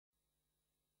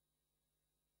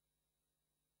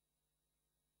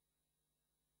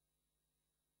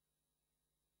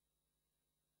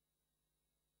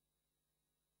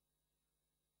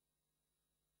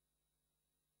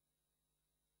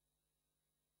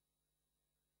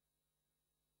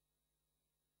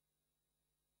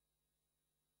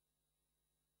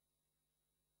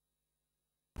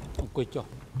Le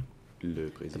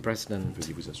The président, President,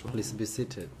 veuillez vous asseoir. please be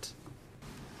seated.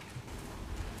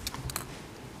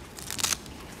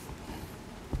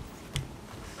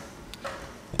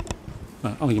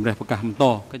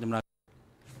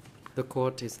 The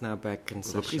court is now back in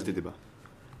Reprise des session. débats.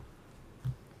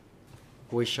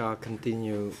 We shall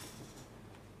continue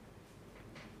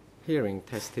hearing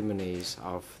testimonies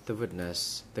of the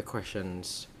witness, the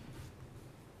questions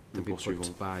to Nous be poursuivons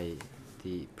put by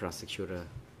the prosecutor.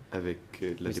 avec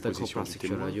la Mr. déposition du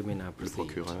témoin. Co-prosecutor, you may now Le proceed.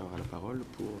 procureur a la parole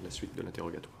pour la suite de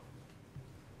l'interrogatoire.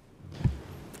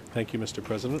 Thank you, Mr.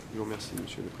 President. Je vous remercie,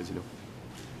 Monsieur le Président.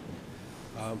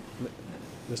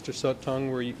 Mr. Sotong,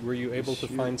 were you able to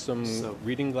Monsieur find some Sotong,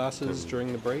 reading glasses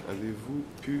during the break? Avez-vous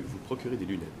pu vous procurer des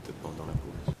lunettes pendant la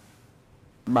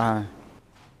pause?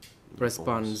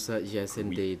 Response, yes, Oui.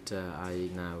 indeed. I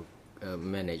now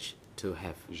managed to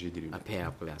have J'ai des a lunettes. pair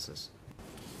of glasses.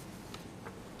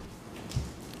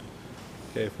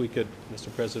 Okay, if we could, Mr.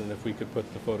 President, if we could put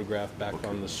the photograph back Okay.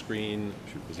 on the screen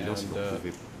Monsieur le Président, si vous and,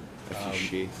 pouvez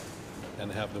afficher and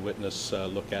have the witness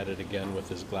look at it again with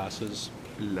his glasses.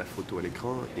 la photo à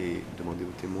l'écran et demander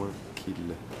au témoin qu'il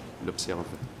l'observe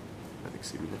avec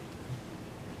ses lunettes.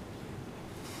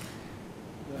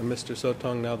 Mr.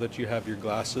 Sotong, now that you have your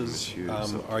glasses, Monsieur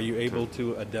are you able Sotong.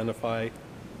 to identify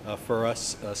for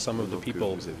us some of the Pendant que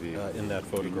people vous avez in that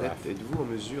photograph? lunettes, êtes-vous en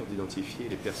mesure d'identifier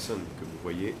les personnes que vous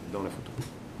voyez dans la photo?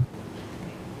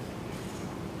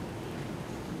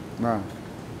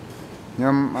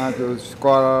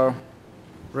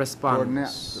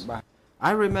 Response.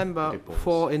 I remember Réponse.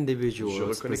 4 Je individuals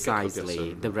reconnais 4 precisely.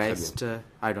 personnes, The très rest,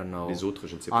 I don't know. Les autres,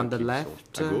 je ne sais pas On the qui ils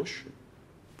left, sont. À gauche,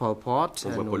 Pol Pot On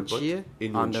and voit Pol Nuon Pot Chea. et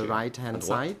Nuon On the Chea. À right-hand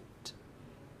droite, side,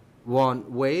 Won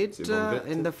Wait c'est Von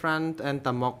Wet. in the front and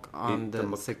Tamok on the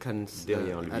Tamok second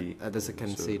derrière lui, at the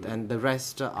second ce- seat. And the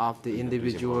rest of the la deuxième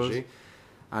individuals rangée.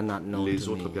 are not known Les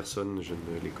to autres me. personnes, je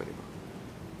ne les connais pas.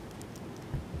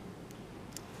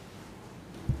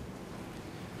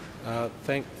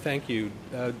 Thank you.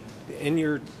 In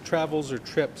your travels or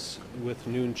trips with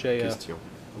Nuon Chea, Question.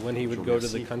 when he Je would vous go to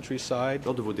the remercie. countryside,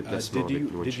 Lors de vos déplacements did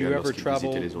avec Nuon you Chea, ever lorsqu'il travel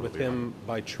visitait les zones with rurales, him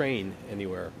by train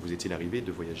anywhere? vous est-il arrivé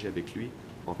de voyager avec lui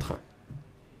en train?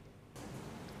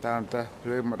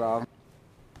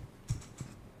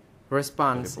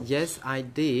 Response, Réponse. yes, I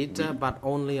did, Oui. but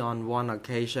only on one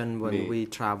occasion when Mais we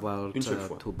traveled une seule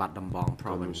fois. to Battambang Quand nous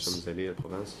province. sommes allés à la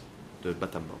province de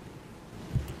Battambang.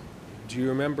 Do you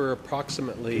remember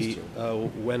approximately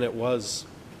when it was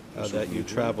that you Souvenez-vous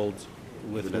traveled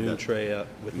with de la Nuon date, Chea,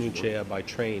 plus ou moins, by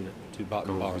train to Quand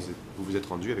Battambang? vous vous êtes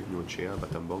rendu avec Nuon Chea à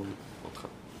Battambang en train.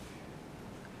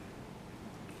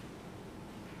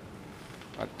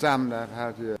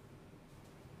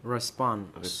 Response,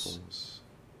 Réponse.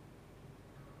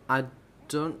 I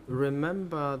don't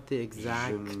remember the Je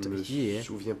exact ne me year.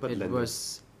 souviens pas de It l'année.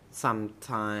 was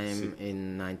sometime C'est-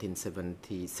 in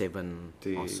 1977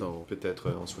 C'était or so.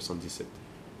 peut-être en 77.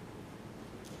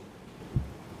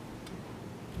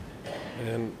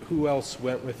 And who else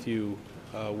went with you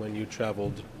when you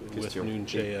traveled with Question. Nuon Et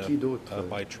Chea qui d'autre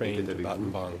by train était to avec vous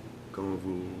Battambang? quand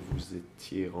vous vous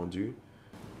étiez rendu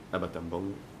à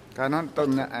Battambang?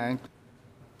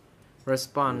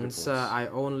 Response, Réponse. I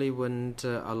only went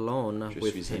alone Je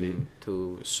with suis allé him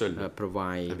to seul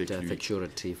provide avec lui.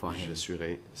 security for him.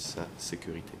 J'assurais sa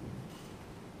sécurité.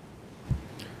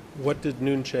 What did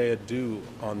Nuon Chea do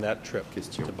on that trip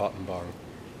Question. to Battambang?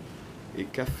 Et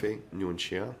qu'a fait Nuon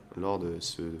Chea lors de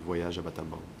ce voyage à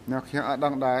Battambang?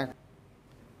 Réponse.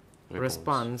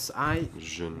 Response, I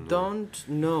Je ne don't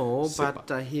know, sais but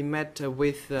pas. he met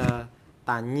with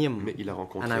Ta Nhiem, Mais il a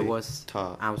rencontré and I was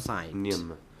Ta outside.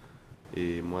 Nhiem.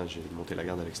 Et moi, j'ai monté la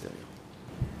garde à l'extérieur.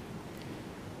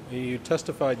 You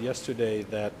testified yesterday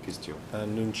that Question.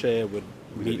 Nuon Chea would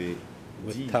Vous meet avez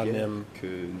with dit Ta hier Nhiem que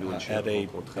Nuon Chea at a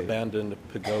rencontrait abandoned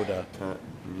pagoda Ta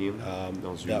Nhiem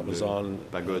dans une that was on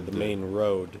pagode the main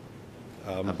road.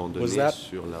 Was abandonnée that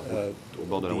sur la route, au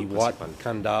bord de la the route Wat principale.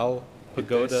 Kandal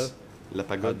pagoda Était-ce la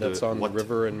pagode that's on de the Wat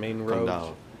river and main road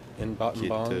Kandal, in qui est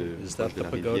Battambang? Is that proche de the la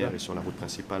pagoda? rivière et sur la route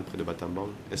principale près de Battambang?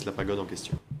 Est-ce la pagode en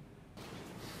question?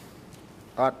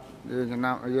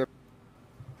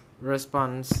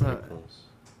 Response, Réponse.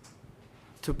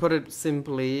 to put it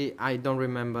simply, I don't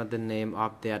remember the name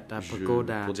of that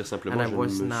pagoda, Pour dire simplement, and I je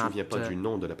was ne me not souviens pas du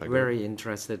nom de la pagode. very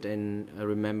interested in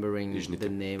remembering Et je the n'étais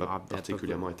name pas of that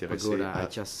particulièrement intéressé pagoda. I à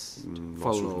just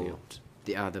m'en souvenir. followed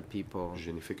the other people Je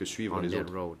n'ai fait que suivre on les that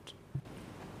autres road.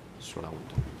 sur la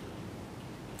route.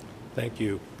 Thank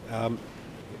you.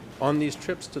 On these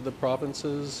trips to the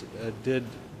provinces, did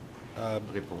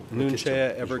Réponse. Nuon Question.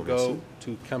 Chea Je ever vous go remercie.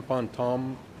 to Kampong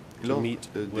Thom to Lors meet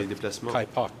des with déplacements Kai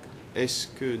Pak? Est-ce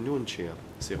que Nuon Chea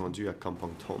s'est rendu à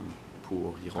Kampong Thom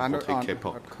pour y អានោះ rencontrer អត់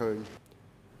K-pop? អត់ឃើញ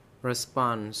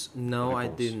Response: No, I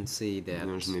Réponse. didn't see that.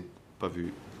 Non, je n'ai pas vu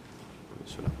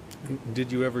cela. Did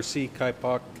you ever see Kai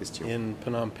Pak Question. in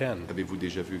Phnom Penh? Avez-vous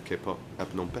déjà vu K-pop à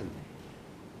Phnom Penh?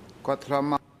 គាត់ធ្លាប់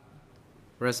មក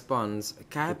Response: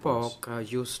 Kaipok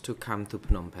used to come to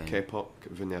Phnom Penh. K-pop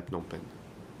venait à Phnom Penh.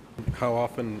 How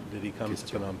often did he come Question.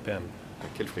 to Phnom Penh? À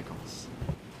quelle fréquence?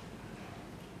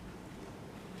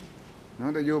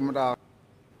 នោះទៅយូរមកដល់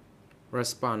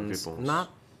Response: Réponse. Not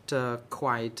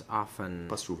quite often.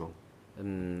 Pas souvent.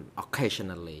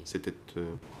 Occasionally. C'était...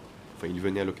 enfin, il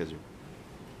venait à l'occasion.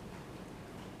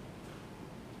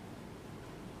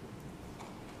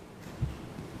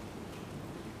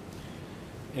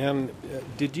 And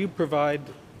did you provide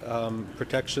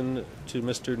protection to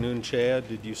Mr. Nuon Chea?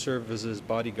 Did you serve as his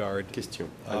bodyguard Question.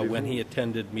 when he Avez-vous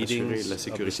attended assuré meetings la of the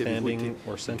sécurité? Avez-vous Standing été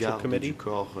or Central garde Committee? du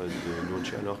corps de Nuon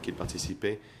Chea alors qu'il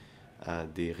participait à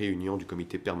des réunions du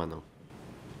comité permanent?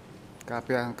 ការ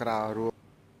ពារខាងក្រៅរួម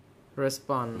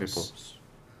Response: Réponse.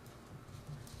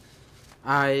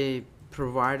 I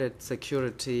provided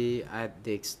security at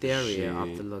the exterior of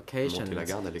the J'ai location. monté la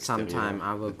garde à l'extérieur Sometimes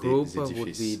our des group would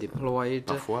édifices. be deployed.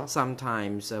 Parfois,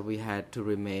 Sometimes we had to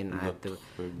remain at the notre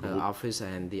groupe office,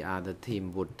 and the other team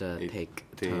would take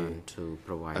était turn to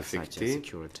provide such a affecté.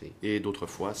 security. Et d'autres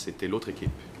fois, c'était l'autre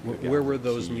équipe de garde Where were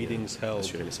those qui, meetings held?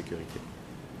 assurait la sécurité.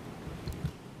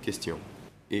 Question.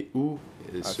 Et où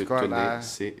se Ascola. tenaient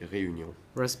ces réunions?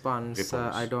 Response: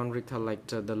 Réponse. I don't recollect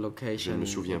the location. me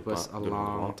souviens It was pas a de long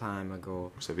l'endroit. time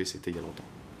ago. Vous savez, c'était il y a longtemps.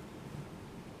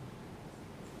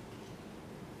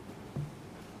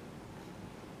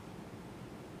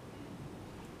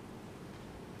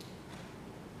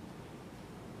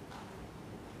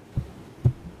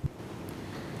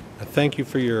 Thank you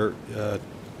for your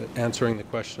answering the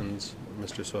questions,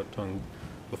 Mr. Sotong.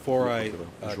 Before I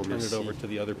turn it over to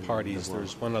the other parties,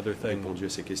 there's one other thing Répondu à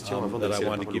ces questions avant de that I laisser la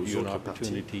want to parole give aux you an autres parties.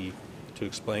 opportunity to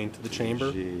explain to the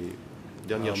chamber. J'ai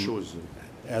dernière chose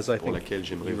As I pour think laquelle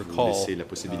j'aimerais you vous recall, laisser la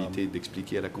possibilité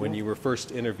d'expliquer à la Cour. when you were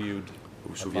first interviewed Vous vous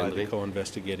by the souviendrez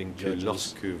co-investigating que judges,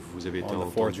 lorsque vous avez été on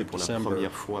the 4th entendu of pour la December,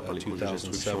 première fois par les juges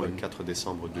d'instruction le 2007, 4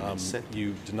 décembre 2007,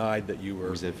 you denied that you were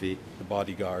vous avez the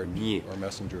bodyguard nié or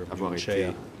messenger of avoir Nuon été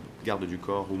Chea. garde du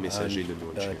corps ou messager de And,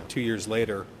 Nuon Chea. 2 years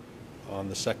later, on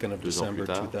the 2nd of 2 ans plus December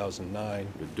tard, 2009,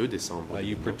 le 2 décembre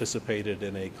you 2009, participated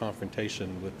in a confrontation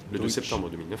with le 2 Deutsch, septembre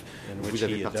 2009, in which vous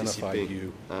avez he identified participé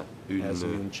you à as une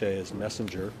Nuon Chea's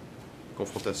messenger.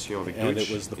 confrontation avec And Deutsch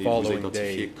it was the et vous a following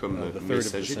identifié day, comme the 3rd of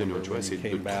messager de Nuon December, Chea. when C'est you le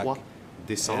came back 3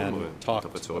 décembre, and en fait,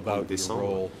 talked ce about your décembre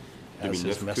role as his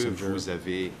 2009 que messenger vous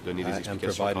avez donné des and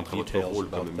explications provided quant à votre details rôle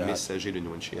about comme that. messager de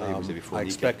Nuon Chea et vous avez I fourni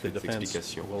expect the quelques defense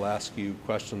explications. will ask you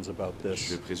questions about Je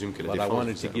this, présume que la but I défense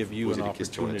wanted vous to a give you posé an des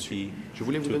questions là-dessus. opportunity Je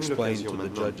voulais vous to donner explain l'occasion to the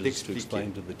maintenant judges, to d'expliquer explain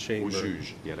to the aux chamber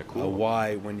juges et à la Cour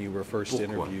why, when you were first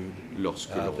pourquoi, interviewed,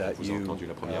 lorsque l'on that vous a you entendu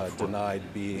la première fois, denied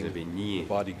vous being avez nié the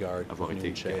bodyguard of avoir été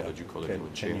Nuon Chea. garde du corps de Nuon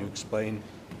Can Chea. you explain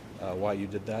why you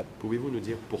did that? Pouvez-vous nous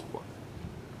dire pourquoi?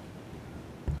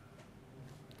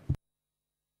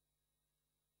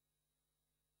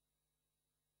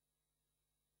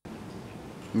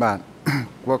បាទ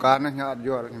ពួកការនេះខ្ញុំអត់យ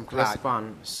ល់ខ្ញុំខ្លាច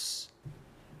Response: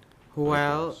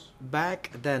 Well, back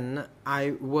then I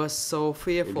was so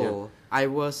fearful. I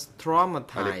was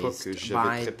traumatized j'avais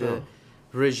by très the peur.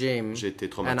 regime, J'étais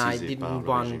and I traumatisé par didn't le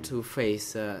want régime. to face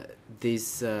this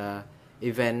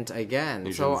event again.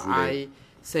 Et je So ne voulais I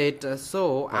said so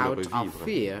pas le out of revivre.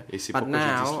 fear. Et c'est But pourquoi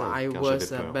j'ai dit now cela, I car was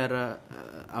j'avais peur. better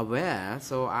aware,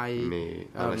 so I Mais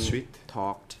par la suite,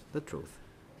 talked the truth.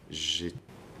 j'étais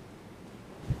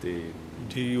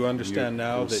Do you understand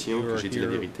now that conscient you que are j'ai dit la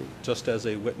here vérité. just as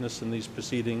a witness in these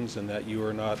proceedings and that you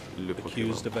are not Le procureur.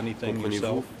 accused of anything Comprenez-vous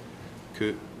yourself? que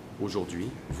aujourd'hui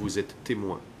vous êtes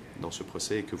témoin dans ce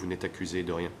procès et que vous n'êtes accusé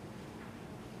de rien?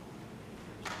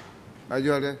 ហើយយ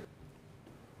ល់ទេ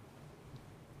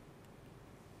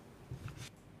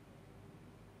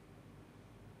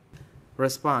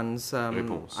Response: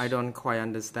 Réponse. I don't quite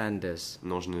understand this.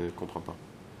 Non, je ne comprends pas.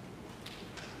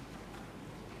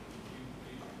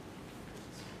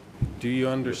 Do you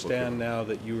understand now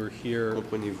that you are here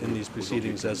Comprenez-vous in these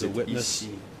proceedings aujourd'hui as que a vous êtes witness ici,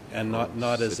 and dans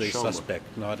not as cette a chambre, suspect,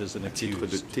 not as an à titre de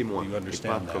accused? témoin Do you et pas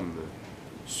understand that? comme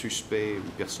suspect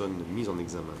ou personne mise en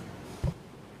examen?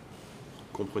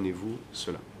 Comprenez-vous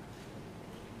cela?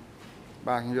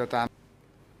 បាទខ្ញុំយល់តាម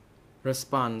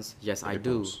Response: Yes, I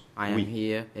do. Réponse. I am Oui.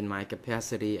 here in my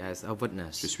capacity as a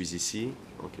witness. Je suis ici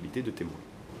en qualité de témoin.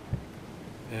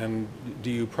 And do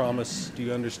you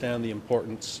understand the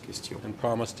importance Question. and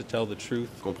promise to tell the truth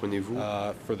Comprenez-vous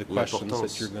for the questions that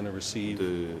l'importance you're going to receive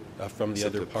de from the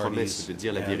other cette parties promesse de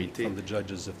dire la and vérité from the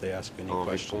judges if they ask any en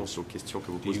questions? réponse aux questions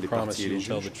que vous Do posent you les promise parties et you les will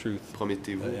tell the juges? truth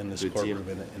Promettez-vous in this de dire courtroom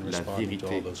in la responding to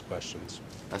all vérité those questions?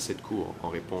 à cette cour en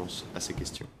réponse à ces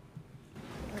questions?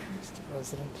 Mr.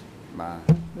 President. បា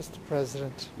ទ Mr.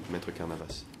 President. Maître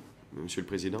Carnavas. Monsieur le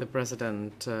Président, The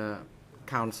President,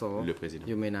 Counsel, Le Président.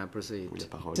 you may now proceed. vous la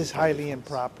parole. It is est à la highly défense.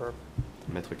 improper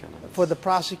Maître Carnavas. for the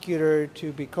prosecutor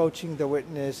to be coaching the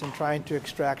witness and trying to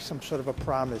extract some sort of a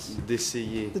promise.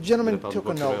 D'essayer The gentleman de la part du took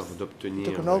an procureur oath. d'obtenir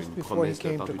Took an oath une before he promesse de la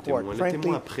came part to du court. témoin. Le Frankly,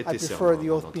 témoin a I prêté prefer serment the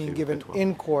avant oath being d'entrer au given prétoire.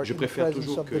 in court Je in the préfère presence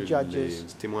toujours of que the judges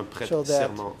les témoins prêtent so that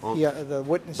serment the dans le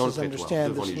witnesses prétoire understand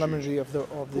devant the les solemnity juges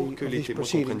of que les these témoins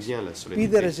comprennent proceedings. bien la Be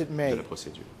solennité that as it may, de la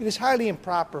procédure. it is highly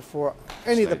improper for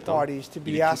any of Cela the étant, parties to il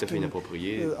be est tout à fait asking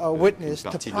inapproprié a qu'une witness to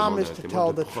partie demande à promise un to témoin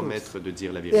tell de the truth. promettre de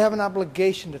dire la They have vérité. an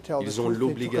obligation to tell the Ils ont truth. They took an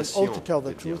l'obligation oath to tell the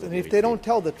de dire truth. la And if they don't vérité,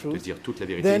 tell the de truth, dire toute la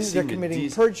vérité. then Et s'ils they're ne committing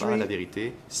disent pas perjury la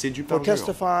vérité, c'est du for parjure.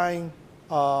 testifying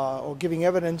or giving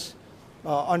evidence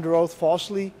under oath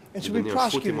falsely and De should be donner un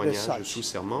faux prosecuted as témoignage such. sous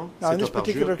serment, Now, in c'est this un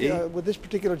parjure particular, et with this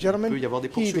particular gentleman, peut y avoir des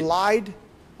he poursuites. lied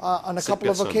on a cette couple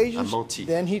of personne a occasions. menti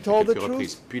Then he à told the quelques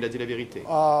reprises, truth. puis il a dit la vérité.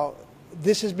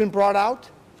 This has been brought out.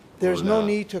 There's On no l'a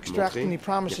need to extract montré. any Il n'y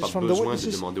promises a pas from the besoin de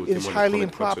witnesses. demander aux It is témoins de highly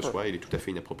promettre quoi que ce improper. soit. Il est tout à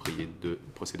fait inapproprié de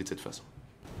procéder de cette façon.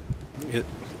 It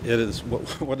is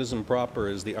what is improper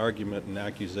is the argument and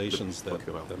accusations that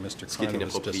Procureur. Mr. Ce qui est Carnavas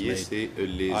just inapproprié, made. c'est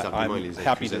les arguments et I'm les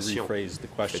happy to accusations. rephrase the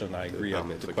question. I faites agree. par The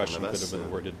Maître question could Carnavas. have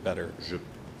been worded better. Je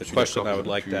The suis question d'accord I would que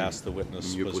like j'aurais to pu ask the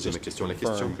witness mieux was poser ma just to question. La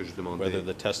question confirm que je demandais whether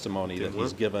the testimony that témoin,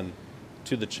 he's given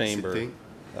to the chamber c'était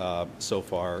so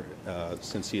far,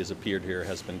 since he has appeared here,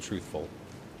 has been truthful.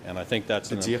 And I think that's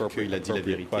de an dire qu'il appropriate, a dit la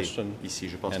appropriate vérité. question. Ici,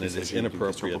 je pense And qu'il it is s'agit d'une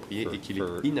question inappropriate appropriée et qu'il for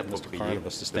est Mr. inapproprié Carnavas to de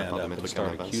la stand part de up Maître and start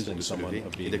Carnavas accusing de se someone lever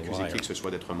of et being a d'accuser liar. qui que ce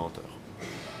soit d'être un menteur.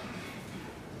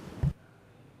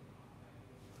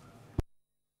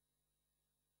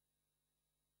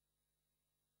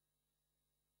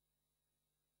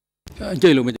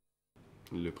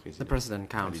 Le président. The President,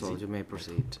 Counsel, Allez-y. you may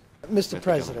proceed. Mr.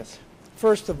 President,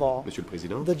 first of all, Monsieur le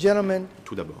Président, the gentleman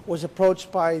tout d'abord, was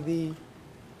approached by the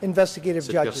investigative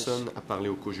cette judges personne a parlé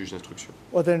au co-juge d'instruction.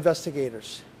 or the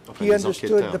investigators. Enfin, He les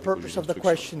understood enquêteurs the du purpose juge of the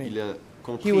d'instruction. questioning. Il a He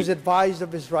compris was advised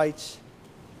of his rights.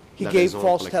 He la gave raison pour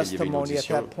false laquelle il y avait une testimony at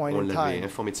audition. that point On in l'avait time.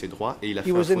 informé de ses droits et il a He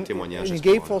fait un was faux in, témoignage and à he ce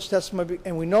gave moment-là. false testimony,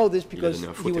 and we know this Il a because donné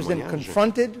un faux he was then témoignage.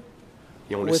 confronted.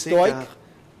 Et on le with sait Deutsch. car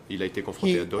il a été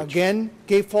confronté He à Deutsch again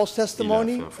gave false Il a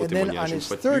testimony, fait un faux and then témoignage on une his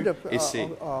fois de third plus, et c'est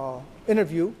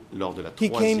interview, lors de la he came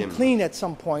troisième clean at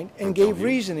some point and gave interview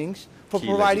reasonings for qu'il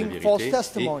a dit la providing vérité false et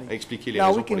testimony. a expliqué les Now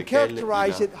raisons we pour can lesquelles il a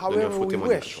characterize it donné un however faux we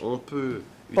témoignage. wish. On peut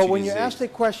But when you utiliser ask a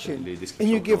question les and descriptions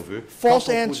you que give l'on veut. false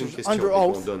Quand on pose une answers question under et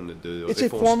qu'on oath, donne de it's a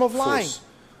réponses form of lying. fausses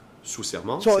sous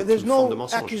serment, So c'est there's une forme de no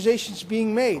mensonge. accusations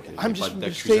being made. Donc, il n'y I'm a pas just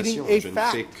d'accusation. stating a Je ne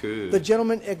fact. fais que The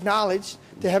gentleman acknowledged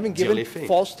to having dire given les faits.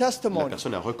 false La testimony.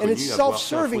 personne a And reconnu it's avoir fait un faux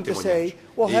self-serving to témoignage. say,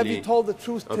 well, Et have il you est told the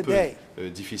truth un peu today?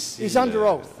 difficile He's under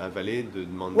oath. à avaler de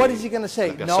demander What is he going to say? à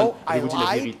la personne, No, I avez-vous dit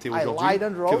la lied. vérité I aujourd'hui? lied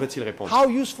under Que oath. va-t-il répondre? How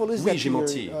useful is that Oui, j'ai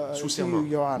menti, to sous serment. you,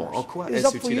 Your Bon, Honors? en quoi It's est-ce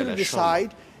up for utile you à to la Chambre? decide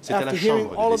C'est à la after hearing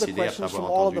Chambre all de of the décider après questions from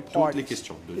avoir all of the entendu toutes les parties.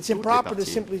 questions de It's toutes les improper to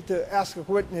parties. simply to ask a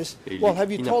witness, Et il well, est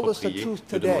have you told us the inapproprié truth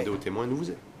de today? demander aux témoins,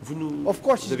 vous nous Of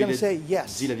course he's vous avez going to say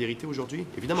yes. dit la vérité aujourd'hui?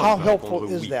 Évidemment, How il va helpful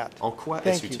répondre is oui. that? En quoi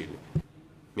Thank est-ce you. utile?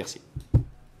 Merci.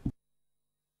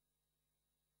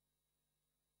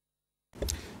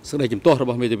 ស្ដីជំទាស់រ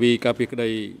បស់មេធាវីការពីក្តី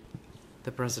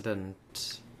The President,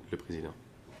 Le Président.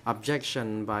 objection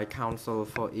by counsel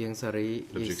for Ieng Sari is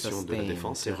L'objection de la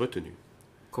défense est sustained. retenue.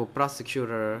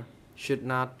 Co-prosecutor should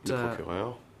not Le procureur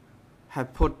have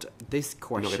put this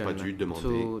n'aurait pas dû question demander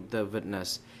to the witness.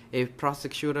 If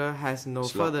prosecutor has no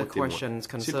cela further au témoin. questions Si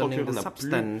le concerning procureur the n'a plus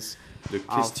substance de of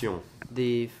questions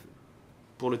the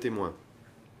pour le témoin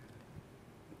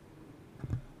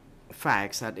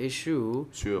facts at issue,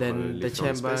 Sur, then les the faits en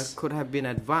chamber espèces. could have been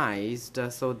advised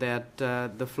so that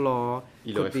the floor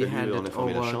Il could aurait be fallu en handed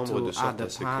informer la over Chambre de to sorte other à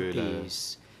ce que la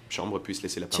parties. Chambre puisse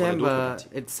laisser la parole à d'autres Chamber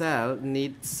parties. itself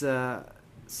needs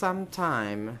some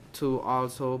time to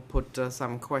also put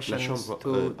some La questions Chambre to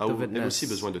a the elle witness. aussi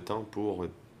besoin de temps pour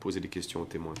poser des questions aux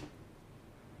témoins.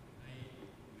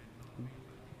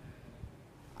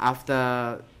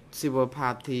 After civil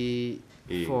party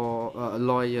Et for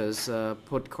lawyers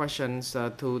put questions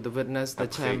to the witness, the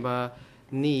après chamber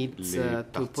needs les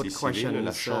to put parties civiles, questions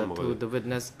la Chambre to the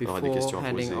witness aura des before questions à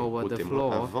handing poser over aux the témoins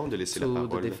floor avant de laisser la to the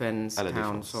parole defense à la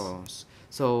défense. counsels.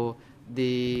 So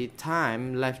the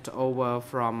time left over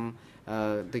from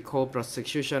the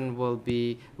co-prosecution will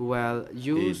be well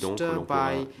used donc, l'on by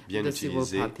pourra bien the civil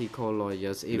utiliser party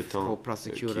co-lawyers le if temps,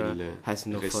 co-prosecutor qu'il has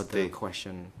no further restait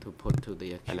question to put to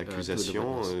the à to the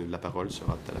l'accusation, witness. la parole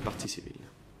sera à la partie civile.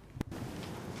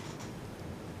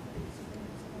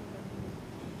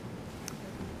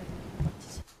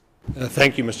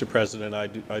 Thank you, Mr. President. I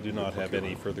do not have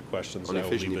any further questions. En I will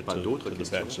effet, je leave n'ai it pas to d'autres the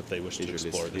questions, bench if they wish et to je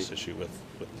explore this laisserai issue with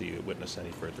the witness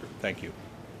any further. Thank you.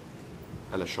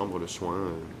 À la Chambre le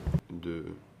soin de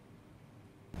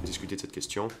discuter de cette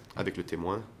question avec le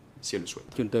témoin, si elle le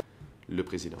souhaite. Le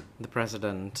Président. The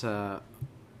President,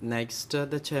 next,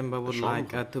 the Chamber would Chambre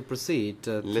like to proceed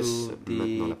laisse to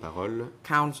maintenant la the parole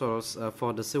counsels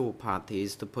for the civil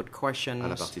parties to put à la questions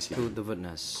partie to civile the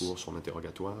witness. pour son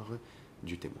interrogatoire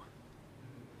du témoin.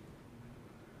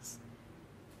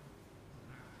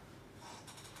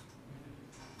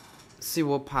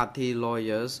 Civil party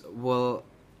lawyers will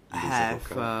Les have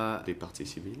avocats des parties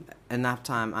civiles enough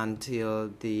time until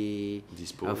the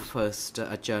disposent first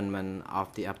adjournment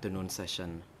of the afternoon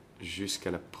session. jusqu'à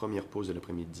la première pause de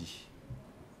l'après-midi.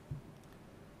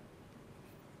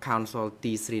 Counsel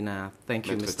T. Srina, thank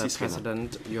you, Maître Mr. T. Srina.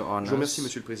 President, Your Je vous Honours. remercie,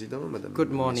 Monsieur le Président, Madame.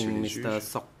 Good morning, Messieurs les Mr. juges.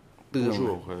 Sok.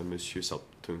 Bonjour, Monsieur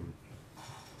Soptung.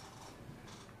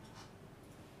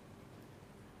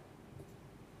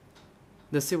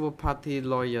 The civil party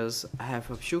lawyers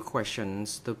have a few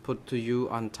questions to put to you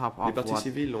on top Les of parties what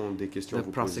civiles ont des questions à the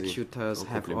vous poser prosecutors en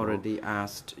have complément already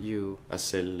asked you à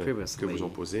celles que previously. vous ont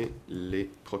posées les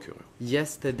procureurs.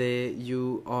 Yesterday,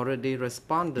 you already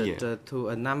responded Hier. to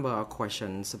a number of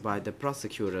questions by the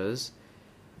prosecutors.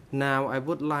 Now, I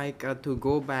would like to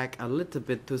go back a little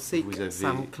bit to seek Vous avez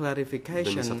some donner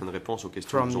clarification certaines réponses aux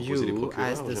questions que from vous ont posées les you, as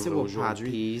procureurs. the J'aimerais civil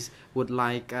aujourd'hui parties would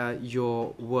like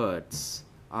your words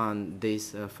on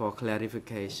this for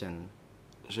clarification.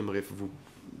 j'aimerais vous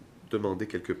demander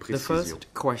quelques The précisions. first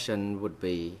question would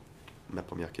be, Ma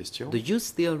première question do you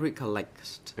still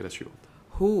recollect est la suivante.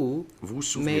 who Vous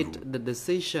souvenez-vous made the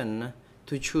decision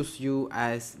to choose you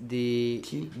as the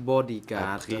Qui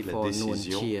bodyguard a pris la for Nguyen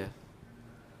décision Chia?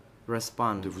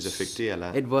 Response. de vous affecter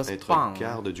à It was être Pang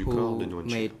garde du corps de who Nguyen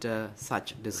Chia? made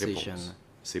such decision. Réponse.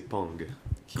 C'est Pang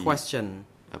qui Question.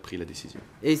 a pris la décision.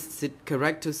 Is it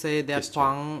correct to say that Question.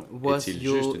 Pang was Est-il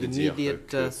your juste de dire immediate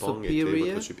que Pang était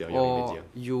superior, votre supérieur or immédiat?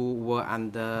 you were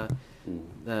under Ou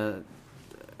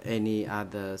any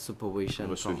other supervision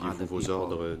from receviez-vous other vos people?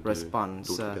 ordres Response.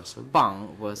 d'autres personnes? Pang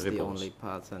was the Réponse. only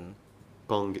person.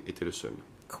 Pang était le seul.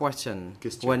 Question.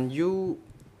 Question. When you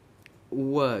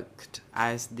worked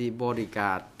as the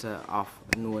bodyguard of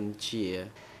Nguyen Chia,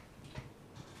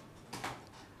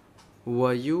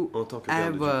 were you En tant que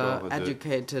garde du ever corps de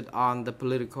educated on the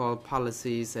political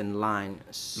policies and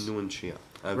lines? Nguyen Chia,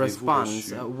 avez-vous Response.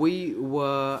 reçu We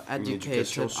were une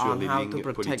éducation educated sur on les how to lignes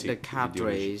protect the politiques et cadres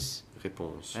idéologiques?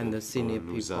 Réponse. and the senior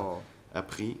On nous a people.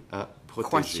 appris à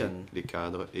protéger Question. les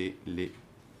cadres et les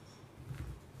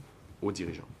hauts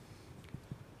dirigeants.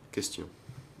 Question.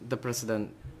 The President.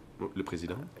 Le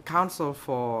Président, Counsel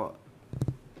for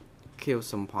Khieu la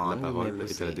Samphan, you may parole est à la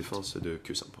proceed. défense de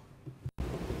Khieu Samphan.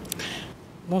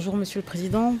 Bonjour Monsieur le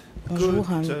Président, bonjour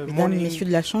Mesdames, morning, Messieurs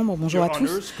de la Chambre, bonjour à Your tous.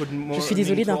 Honours, good Je suis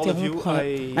désolé morning to all of you. d'interrompre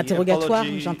I l'interrogatoire.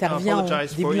 J'interviens en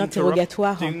apologize début for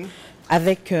d'interrogatoire interrupting,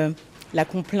 avec la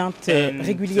complainte and,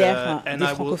 régulière and des I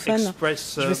will francophones.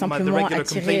 express, Je veux the simplement regular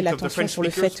attirer complaint of the l'attention French sur le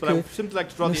speakers, fait but I que would simply like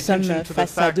to draw nous the sommes attention to the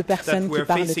face à fact deux that personnes qui we're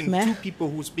parlent facing khmer two people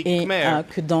who speak et Khmer.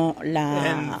 que dans la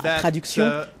And that, traduction,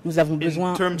 nous avons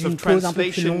besoin terms d'une of pause un peu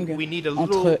plus translation, longue we need a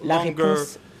entre little la longer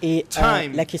réponse et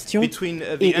time la question, between the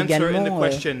et answer and the également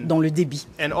question. dans le débit.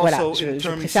 And Voilà, also in je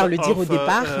terms préfère le dire au of,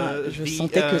 départ. Je the,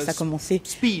 sentais que ça commençait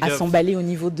speed à of- s'emballer au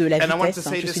niveau de la And I want to vitesse.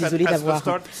 say Je this suis at désolée the d'avoir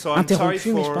start, so I'm interrompu,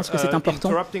 sorry mais je pense que c'est for, important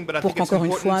interrupting, but I pour think it's qu'encore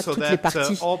une important fois, so toutes that, les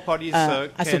parties all parties,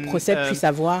 à ce can, procès puissent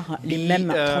avoir les be, mêmes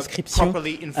transcriptions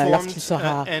properly informed, lorsqu'il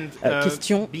sera and,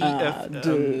 question be,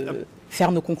 de faire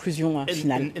nos conclusions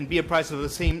finales. and be apprised of the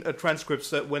same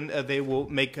transcripts when they will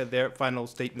make their final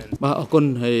statement. បាទអរគុណ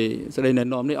ហើយសេចក្តីណែ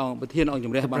នាំនេះអង្គប្រធានអង្គ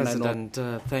ជំរះ The បានណែនាំ President,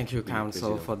 thank you,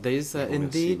 Counsel, for this. Merci,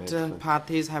 Indeed, Maître.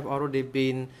 parties have already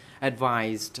been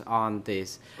advised on this,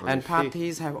 En and effet,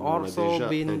 parties have on a also déjà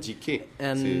been indiqué,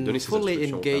 c'est donner ces fully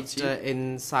instructions aux engaged parties. in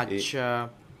such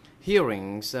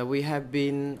hearings. We have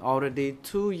been already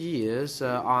 2 years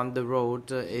on the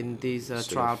road in these Cela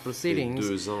trial fait proceedings,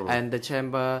 2 ans and the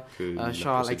Chamber que la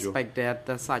shall procédure expect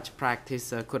that such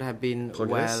practice could have been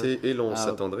progresse well et l'on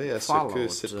s'attendrait à ce que followed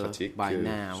cette pratique by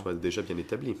now. soit déjà bien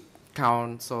établie.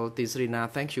 Counsel Tisrina,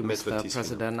 thank you, Maître Mr. Tisrina.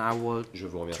 President. I will Je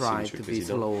vous remercie, try Monsieur to le be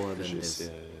Président. slower than this.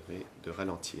 J'essaierai de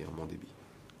ralentir mon débit.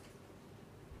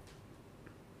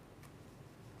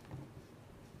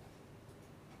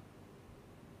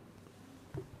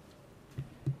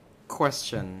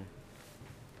 Question.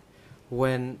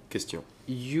 When Question.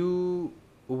 you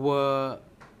were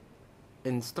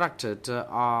instructed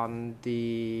on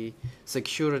the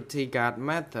security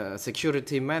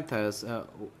methods,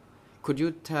 could you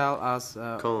tell us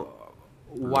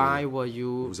why were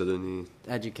you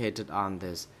educated on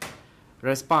this?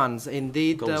 Response.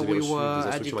 Indeed, we were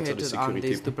educated on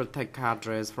this to protect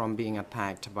cadres from being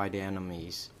attacked by the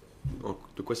enemies.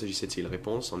 De quoi s'agissait-il?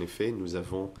 Réponse. En effet, nous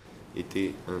avons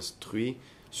été instruits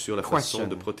sur la façon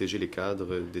de protéger les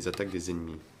cadres des attaques des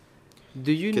ennemis.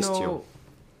 Do you know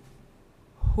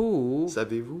who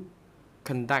savez-vous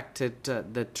conducted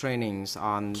the trainings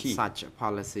on such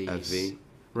policies?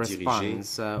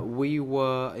 Response. We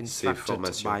were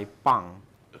instructed by Pang.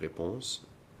 Réponse.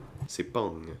 C'est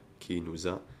Pang qui nous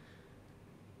a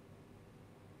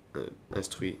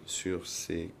instruits sur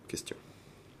ces questions.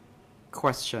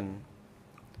 Question.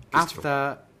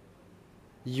 After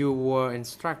you were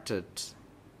instructed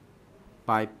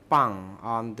by Pang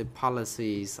on the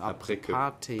policies of the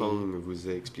party,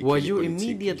 were you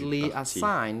immediately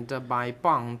assigned by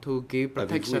Pang to give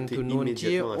protection to Nuon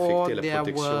Chea, or there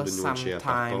were some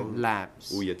time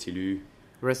lapse?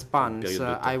 Response.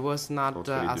 I was not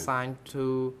assigned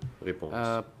to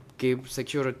give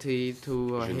security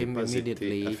to him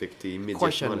immediately.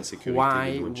 Question.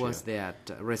 Why was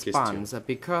that? Response.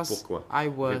 Because I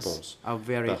was a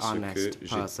very honest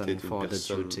person for the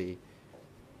duty.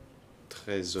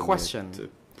 Question.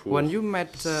 When you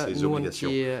met Nuon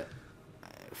Chea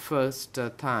first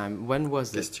time, when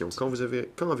was it? Quand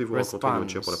avez-vous rencontré Nuon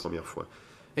Chea pour la première fois?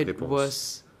 It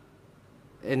was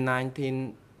in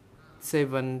 1970.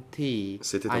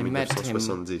 I met him,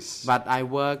 but I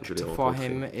worked for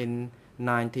him in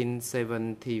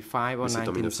 1975 or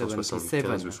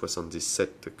 1977.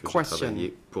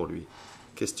 Question.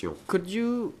 Could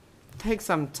you take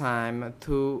some time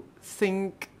to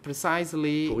think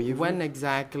precisely when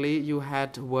exactly you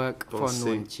had worked for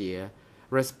Nuon Chea?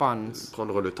 Response.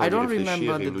 I don't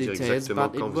remember the details,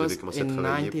 but it was in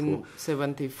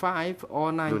 1975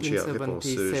 or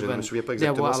 1977.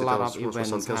 There were a lot of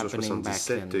events happening back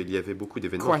then.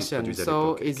 Question.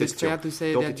 So is it fair to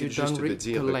say that you don't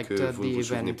recollect the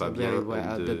event very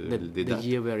well, the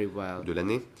year very well?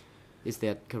 Is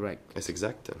that correct? Est-ce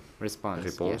exact? Response.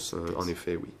 Réponse. Yes, en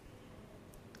effet, oui.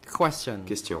 Question.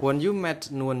 When you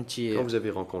met Nuon Chea quand vous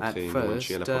avez rencontré Nuon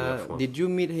Chea la première fois, did you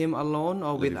meet him alone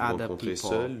or with other people?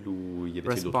 Seul, ou y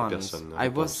avait-il d'autres personnes? I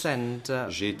was sent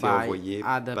by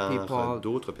other people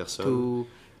to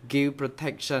give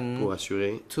protection pour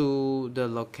assurer to the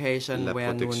location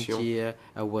where Nuon Chea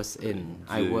was in.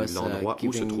 I was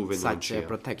giving such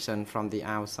protection from the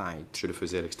outside. Je le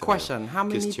faisais à l'extérieur. Question. How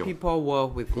many people were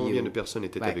with Combien de you personnes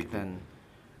étaient back avec vous? then?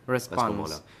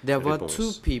 Response. There were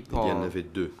two people, il y en avait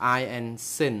deux. I and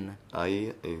Sin.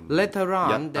 Later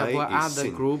on, there were other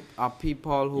group of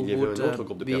people who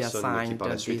would be assigned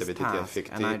this task,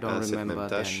 and I don't remember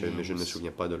their mais je ne me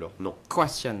souviens pas de leur nom.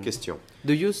 Question.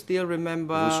 Do you still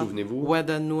remember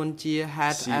whether Nuon Chea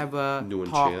had ever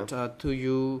talked to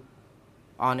you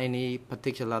on any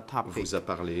particular topic? Vous a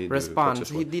parlé de Response.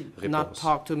 He did not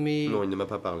talk to me non, il ne m'a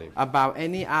pas parlé. About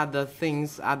any other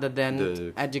things other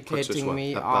than educating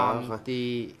me on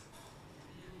the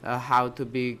how to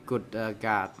be good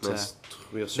guard.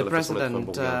 The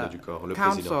President,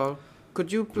 Council,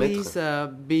 could you please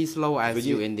be slow as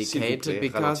you indicate,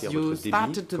 because you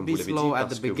started to be slow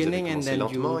at the beginning and then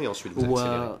you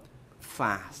were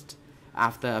fast.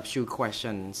 After a few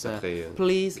questions,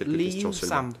 please leave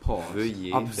some pause,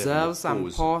 observe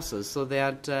some pauses so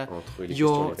that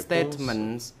your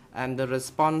statements and the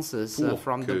responses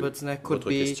from the witness could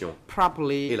be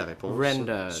properly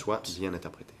rendered.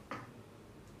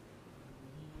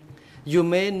 You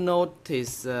may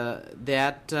notice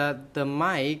that the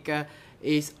mic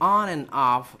is on and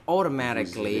off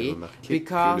automatically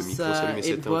because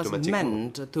it was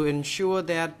meant to ensure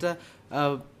that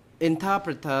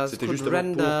interpreters could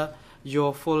render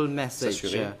your full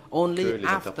message only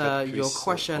after your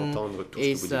question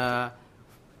is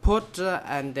put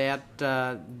and that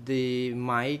the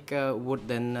mic would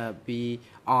then be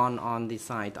on the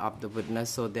side of the witness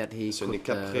so that he could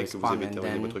respond, and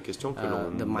then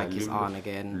the mic is on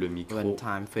again when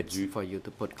time fits for you to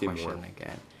put question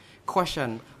again.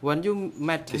 Question. When you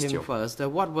met him first,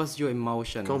 what was your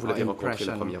emotion or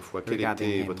impression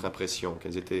regarding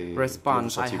him?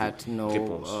 Response. I had no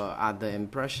other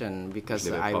impression because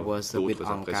I was with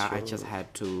Angkar. I just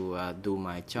had to do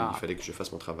my job.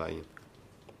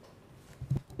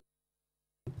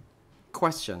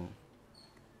 Question.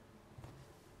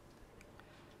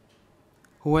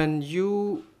 When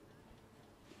you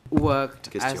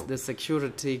worked as the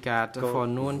security guard for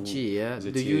Nuon Chea,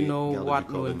 do you know what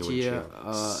Nuon Chea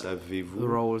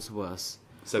roles was?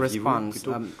 Response: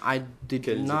 I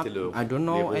don't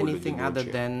know anything other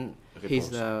than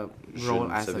his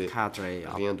role as a cadre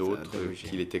of rien d'autre the regime.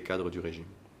 qu'il était cadre du régime.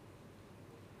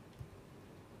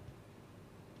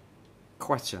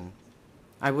 Question.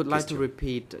 I would like to Question.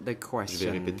 repeat the Je vais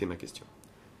question. répéter ma question.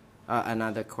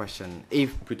 Another question.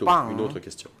 If Plutôt, Pang une autre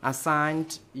question.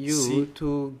 assigned you Si-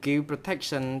 to give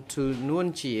protection to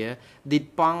Nuon Chea,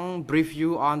 did Pang brief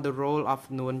you on the role of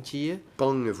Nuon Chea?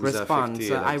 Pang vous a Response: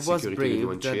 affecté à I la was sécurité de briefed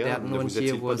Nuon Chea. that Ne Nuon vous Chea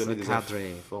a-t-il pas was a donné des cadre.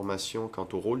 informations quant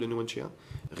au rôle de Nuon Chea?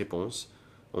 Réponse: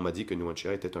 on m'a dit que Nuon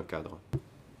Chea était un cadre.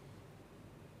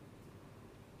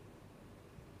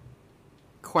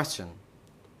 Question.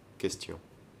 Question.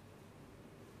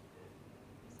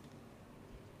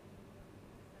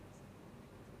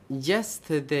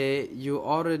 Yesterday, you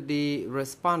already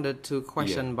responded to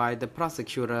question by the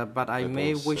prosecutor, but I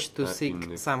may Réponse wish to à seek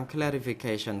une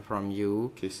clarification from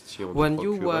you. Question When du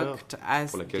you procureur worked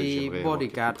as pour laquelle the j'aimerais avoir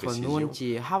bodyguard quelques for Nuon précisions.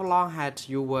 Chea, how long had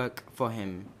you worked for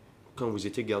him? Quand vous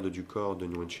étiez garde du corps de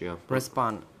Nuon Chea,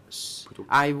 Response: plutôt,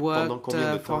 I pendant worked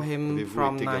combien de temps for him avez-vous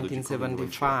from été garde du corps de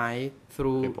Nuon Chea? 1975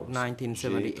 through Réponse: j'ai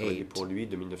travaillé 1978. pour lui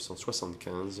de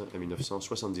 1975 à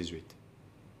 1978.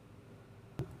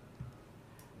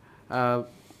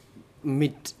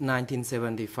 Mid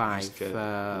 1975,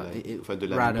 Jusqu'à enfin, de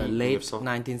la rather late 1900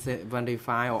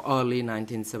 1975 or early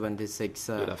 1976.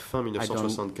 De la fin I don't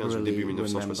 1975 au really début remember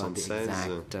the 1976,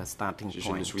 exact starting je ne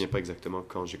point. me souviens pas exactement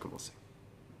quand j'ai commencé.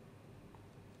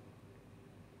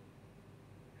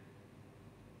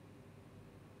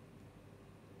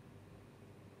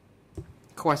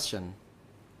 Question.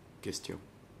 Question.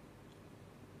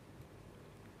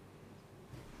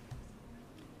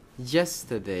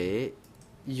 Yesterday,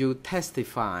 you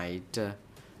testified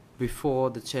before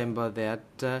the chamber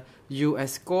that you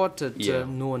escorted Hier,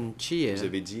 Nuon Chea Vous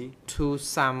avez dit to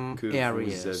some que vous avez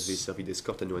areas. servi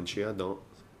d'escorte à Nuon Chea dans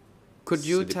Could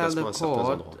you ses tell the déplacements à certains court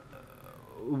endroits.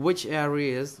 which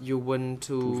areas you went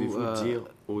to Pouvez-vous dire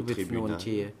au with tribunal Nuon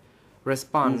Chea? où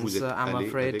Response: vous êtes I'm allé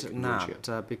afraid avec Nuon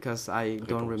Chea? not, because I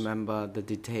don't Réponse: remember the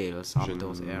details of Je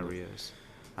those ne- areas.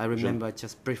 I remember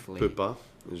just Je briefly. peux pas,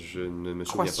 je ne me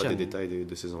souviens pas Question. des détails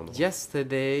de ces endroits.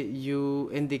 Yesterday, you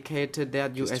indicated that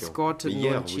you Question. escorted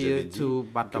Hier, Nuon vous Chea avez dit to que vous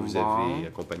Battambang, avez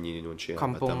accompagné Nuon Chea à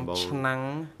Kampong Battambang,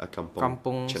 Chnang, à Kampong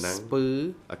Kampong Chenang,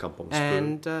 Speu, à Kampong Speu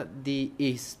and the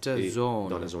East et Zone.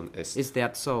 dans la zone Est. Is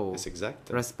that so? Est-ce exact?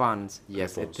 Response: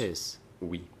 yes, Réponse: it is.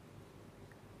 Oui.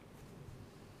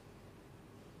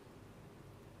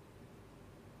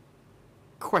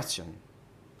 Question.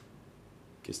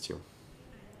 Question.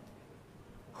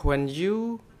 When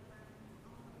you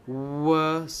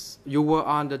were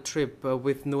on the trip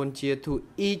with Nuon Chea to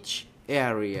each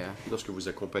area, Lorsque vous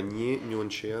accompagnez Nuon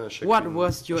Chea à chacun, what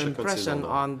was your à chacun de ces impression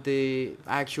endroits, on the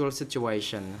actual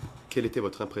situation? quelle était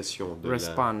votre impression de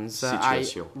Response: la I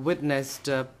situation?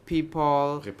 witnessed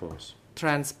people Réponse: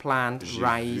 transplant J'ai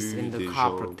rice vu in the des gens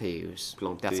cooperatives. That's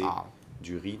planter all.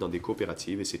 du riz dans des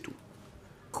coopératives et c'est tout.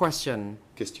 Question.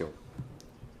 Question.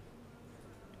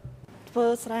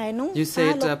 You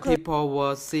said people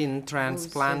were seen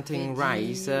transplanting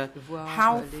rice.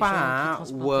 How far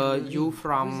were you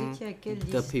from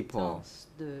the people?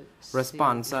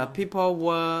 Response: people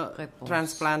were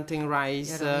transplanting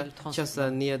rice just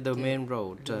near the main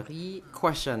road.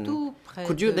 Question: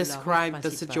 could you describe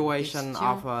the situation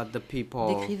of the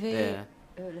people there?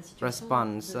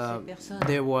 Response: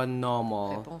 they were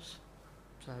normal.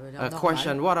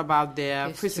 Question: what about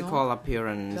their physical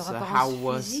appearance? How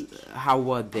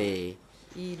were they?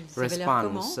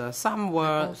 Response: some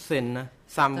were thin,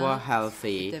 some were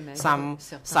healthy, some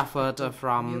suffered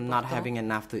from not having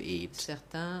enough to eat.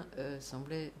 Certains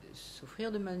semblaient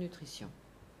souffrir de malnutrition.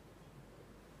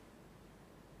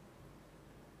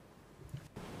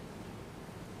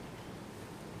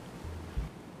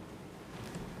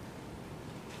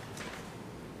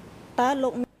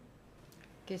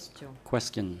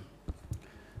 Question.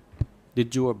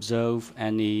 Did you observe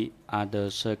any other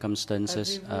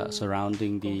circumstances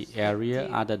surrounding the area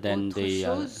other than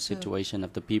the situation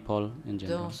of the people in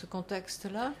general? Dans ce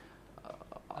contexte-là,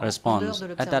 Response: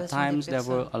 at that time there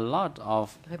were a lot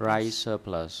of rice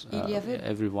surplus.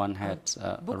 Everyone had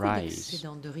rice.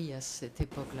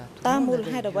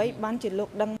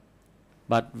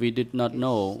 But we did not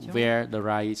know where the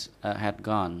rice had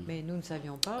gone. Mais nous ne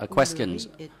savions pas où Questions.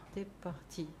 le riz était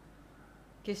parti.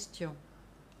 Question.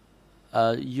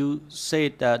 You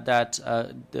said that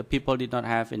the people did not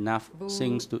have enough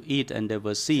things to eat and they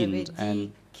were Vous avez seen. dit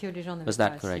And que les gens n'avaient was pas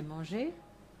that assez correct? mangé.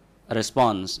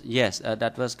 Response: Yes,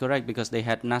 that was correct because they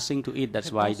had nothing to eat.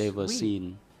 That's why they were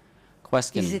seen.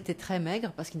 Question: Ils étaient très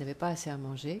maigres parce qu'ils n'avaient pas assez à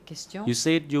manger. Question: You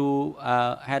said you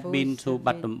had been to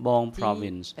Battambang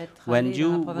province. When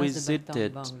you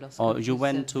visited or you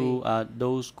went to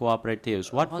those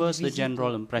cooperatives, what was the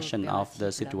general impression of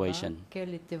the situation?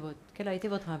 Quelle a été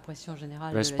votre impression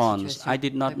générale Response: de la situation? I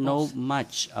did not know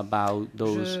much about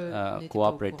those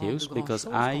cooperatives because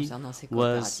I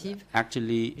was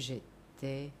actually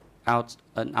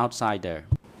an outsider.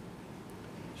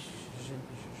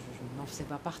 Je n'en faisais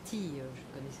pas partie. Je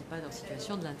ne connaissais pas leur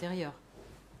situation de l'intérieur.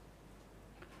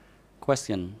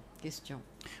 Question: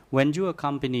 When you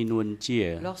accompany Nuon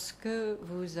Chea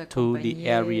to the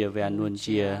area where Nuon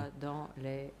Chea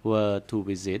were to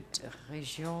visit,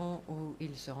 régions où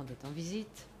ils se rendaient en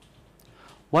visite,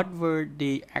 what were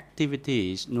the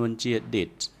activities Nuon Chea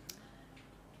did?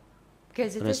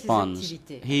 Response: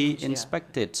 He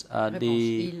inspected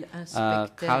the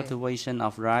cultivation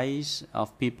of rice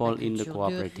of people in the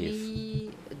cooperative.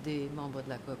 Des membres de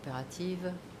la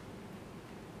coopérative.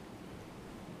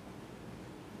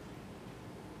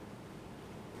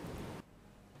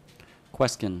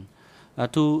 Question: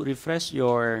 to refresh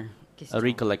your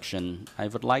recollection, I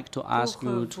would like to ask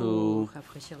you to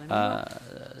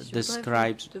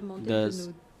describe the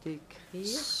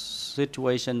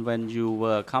situation when you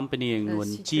were accompanying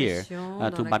Nuon Chea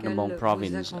to Battambang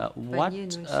province. What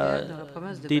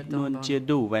did Nuon Chea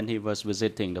do when he was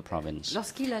visiting the province?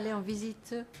 Lorsqu'il allait en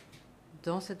visite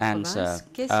dans cette Answer: province,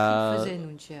 qu'est-ce qu'il faisait,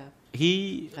 Nuon Chea?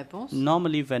 He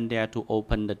normally went there to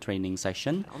open the training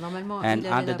session, and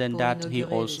other than that, he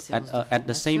also at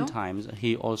the same time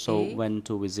he also went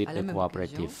to visit the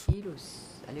cooperative.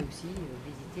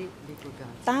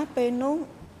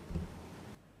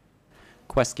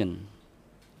 Question: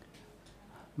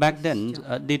 Back then,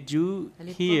 did you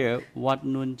hear what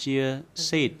Nuon Chea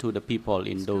said to the people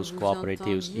in those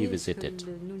cooperatives he visited?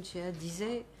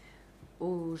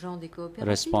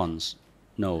 Response: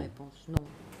 No.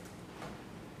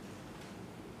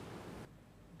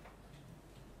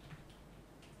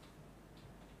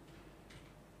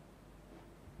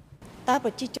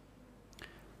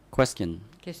 Question: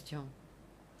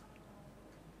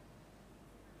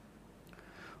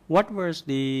 What was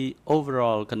the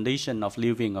overall condition of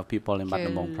living of people in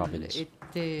Battambang province?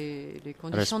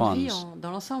 Response: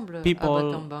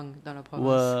 People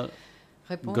were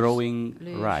growing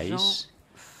rice,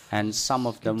 and some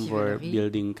of them were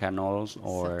building canals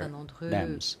or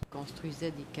dams.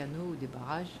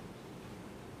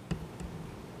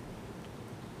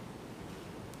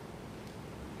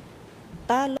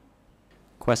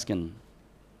 Question: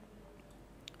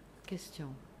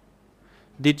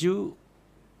 Did you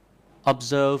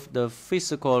observe the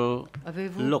physical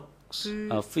looks,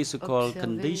 physical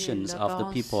conditions of the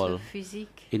people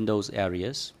in those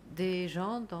areas?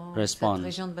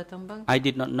 Response: I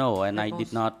did not know and I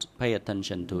did not pay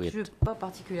attention to it.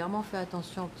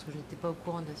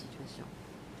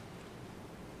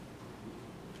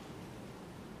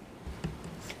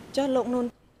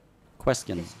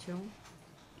 Question: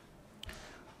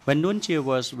 When Nuon Chea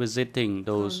was visiting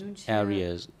those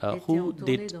areas, who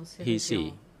did he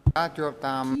see?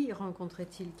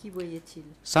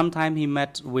 Sometimes he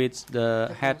met with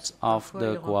the heads of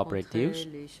the cooperatives.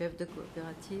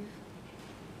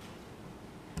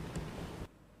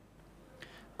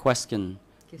 Question: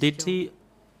 Did he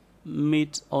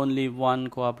meet only one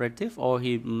cooperative, or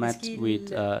he met with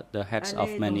the heads of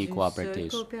many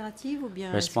cooperatives?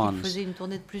 Response: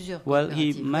 Well,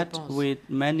 he met with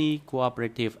many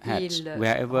cooperative heads.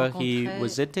 Wherever he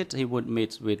visited, he would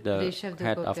meet with the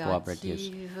head of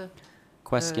cooperatives.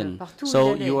 Question: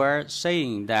 So you are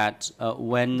saying that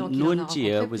when Nuon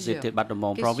Chea visited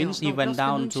Battambang province, he went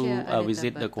down to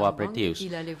visit the cooperatives.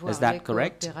 Is that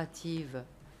correct?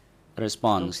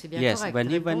 Response: Yes, when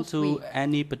he went to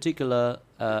any particular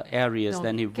areas,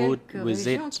 then he would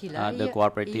visit the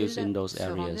cooperatives in those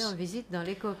areas.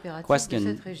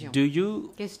 Question: Do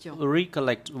you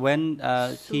recollect when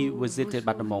he visited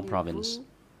Battambang province?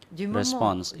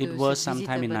 Response: It was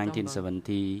sometime in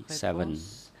 1977.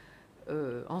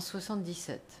 En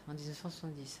 1977.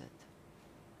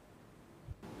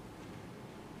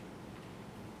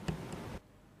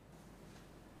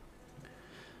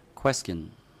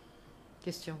 Question: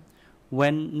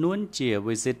 When Nuon Chea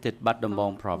visited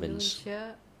Battambang province,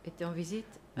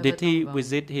 did he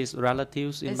visit his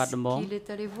relatives in Battambang?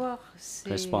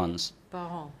 Response: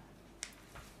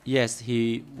 Yes,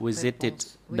 he visited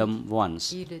them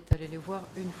once.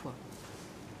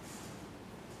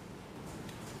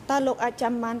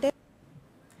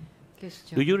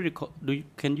 Do you recall? Do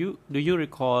you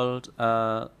recall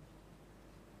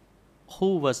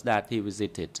Who was that he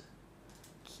visited?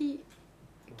 Qui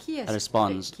est-ce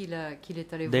Response. qu'il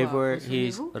est allé They voir? were Vous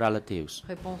his souvenez-vous? relatives.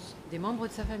 Réponse. Des membres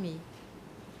de sa famille.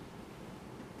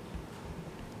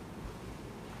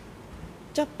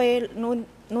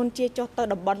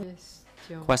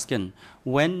 Question.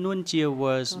 When Nuon Chea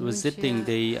was Quand Nuon visiting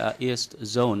Chea the East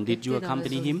Zone, did you était dans la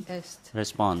accompany zone him? Est,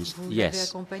 Response. vous l'avez Yes.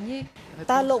 accompagné?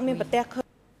 Réponse,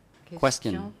 oui.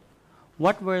 Question.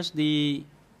 What was the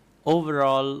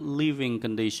overall living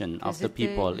condition of the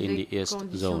people in the East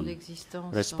Zone?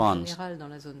 Response.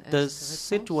 The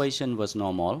situation was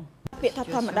normal.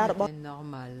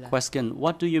 Question.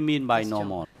 What do you mean by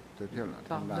normal?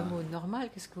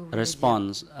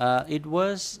 Response. It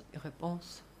was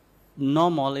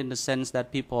normal in the sense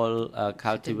that people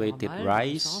cultivated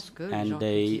rice and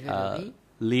they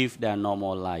lived their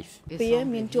normal life.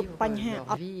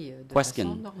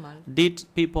 Question. Did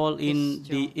people in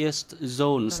the East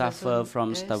Zone suffer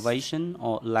from starvation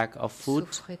or lack of food?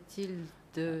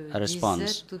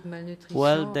 Response.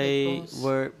 Well, they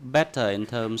were better in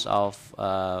terms of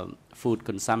food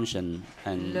consumption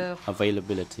and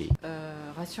availability.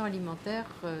 Ration alimentaire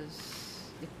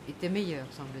était meilleure,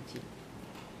 semble-t-il.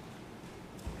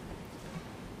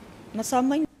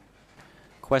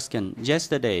 Question.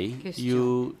 Yesterday,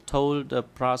 you told the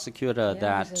prosecutor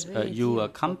that you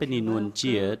accompanied Nuon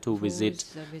Chea to visit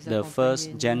the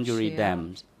first January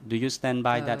dams. Do you stand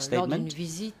by that statement?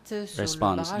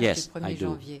 Response. Yes, I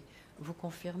do. Vous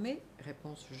confirmez?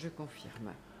 Réponse. Je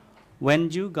confirme.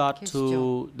 When you got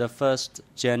to the first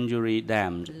January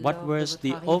dams, what was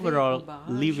the overall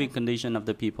living condition of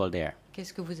the people there?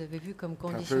 Qu'est-ce que vous avez vu comme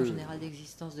condition générale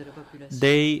d'existence de la population?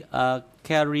 They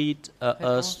carried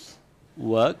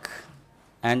work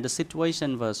and the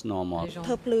situation was normal. Les gens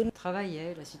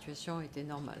travaillaient, la situation était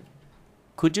normale.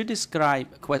 Could you describe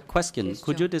question?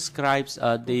 Could you describe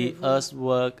the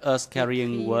earth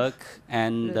carrying work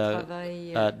and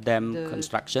dam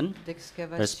construction?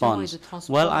 Response.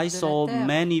 Well, I saw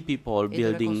many people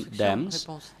building dams,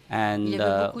 and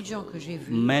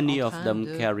many of them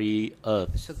carry earth.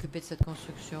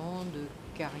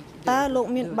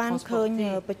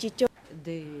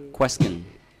 Question.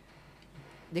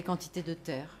 Des quantités de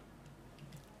terre.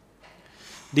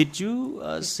 Did you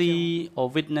see or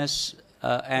witness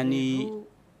any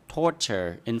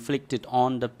torture inflicted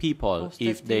on the people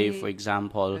if they, for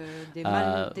example,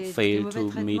 fail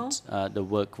to meet the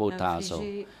work quota? So,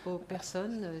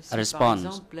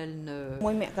 response.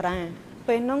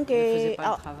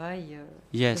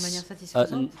 Yes,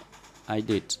 I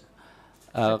did.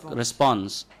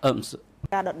 Response.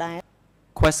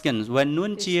 Questions. When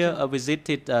Nuon Chea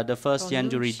visited the first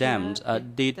January dams,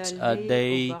 did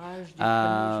they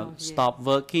stop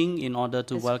working in order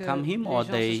to welcome him, or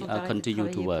they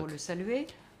continue to work?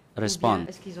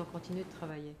 Response.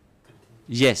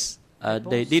 Yes,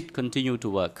 they did continue to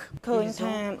work.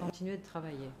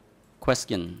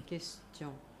 Question.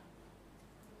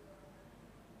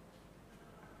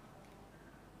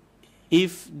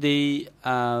 If the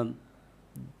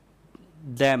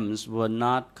dams were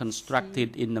not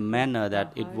constructed in the manner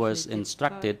that it was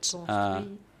instructed,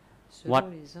 what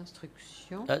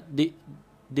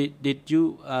did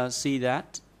you see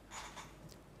that?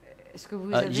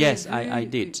 Yes, I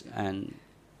did. And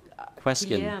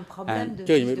question. And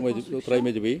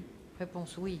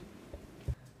Réponse oui.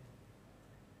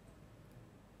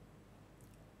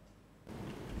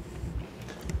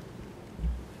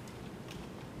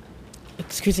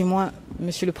 Excusez-moi,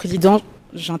 Monsieur le Président,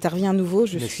 j'interviens à nouveau.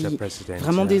 Je suis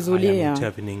vraiment désolée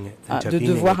de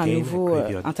devoir à nouveau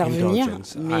intervenir,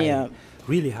 mais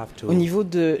au niveau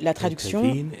de la traduction,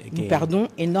 nous perdons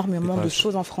énormément de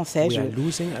choses en français.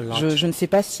 Je ne sais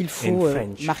pas s'il faut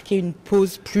marquer une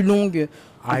pause plus longue,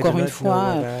 encore une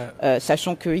fois,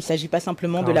 sachant qu'il ne s'agit pas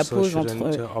simplement de la pause entre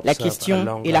la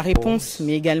question et la réponse,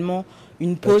 mais également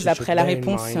une pause après la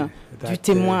réponse du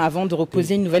témoin avant de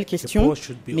reposer une nouvelle question.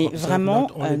 Mais vraiment,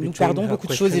 nous perdons beaucoup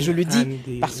de choses, et je le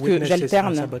dis parce que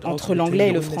j'alterne entre l'anglais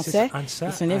et le français,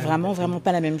 et ce n'est vraiment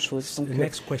pas la même chose. Donc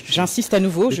j'insiste à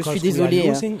nouveau, je suis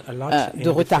désolée de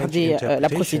retarder la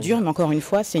procédure, mais encore une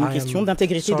fois, c'est une question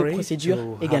d'intégrité de procédure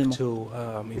également.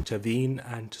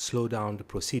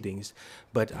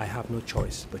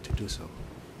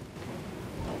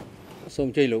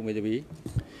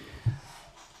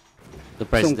 the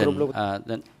President,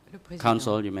 the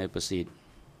Council, you may proceed.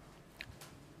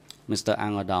 Mr.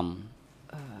 Angadam.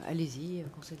 Allez-y,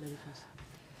 Conseil de la Défense.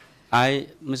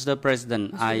 Mr.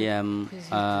 President, I am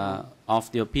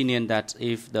of the opinion that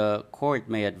if the court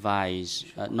may advise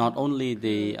not only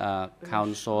the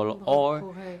counsel or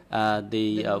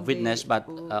the witness, but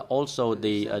also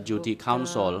the duty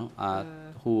counsel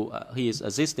who he is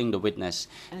assisting the witness,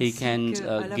 he can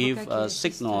give a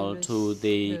signal to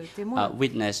the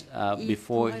witness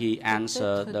before he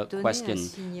answers the question.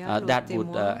 That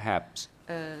would help.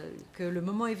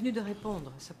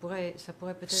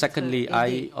 Secondly,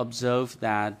 I observed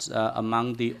that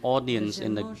among the audience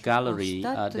in the gallery,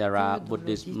 there are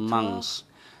Buddhist monks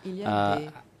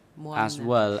as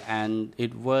well, and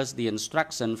it was the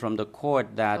instruction from the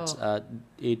court that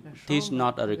it is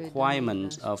not a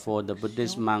requirement for the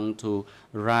Buddhist monk to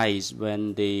rise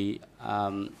when the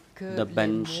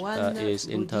bench is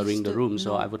entering the room.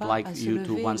 So I would like you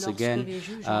to once again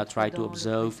try to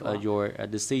observe your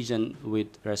decision with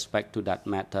respect to that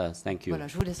matter. Thank you. Voilà,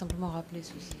 je voulais simplement rappeler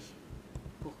ceci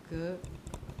pour que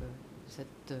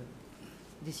cette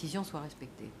décision soit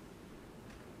respectée.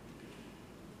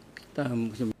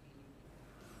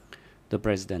 The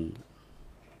President,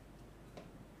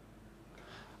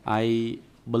 I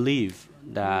believe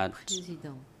that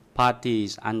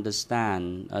parties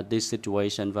understand this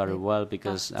situation very well,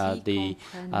 because the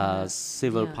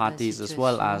civil parties as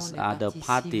well as other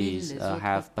parties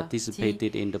have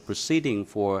participated in the proceeding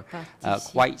for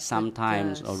quite some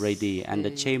time already, and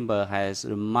the Chamber has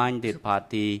reminded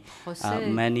party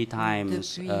many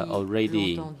times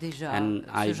already, and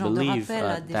I believe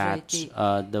that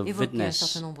the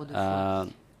witness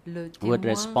would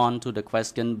respond to the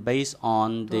question based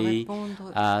on the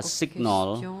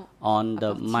signal on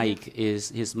the mic.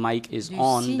 His mic is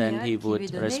on, then he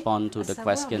would respond to the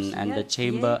question, and the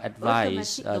chamber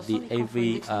advised the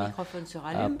AV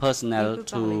personnel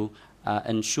to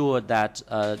ensure that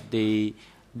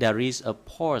there is a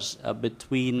pause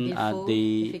between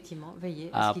the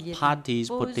parties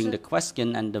putting the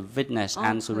question and the witness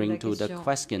answering to the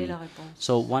question.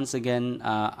 So once again,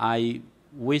 I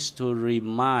wish to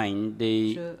remind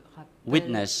the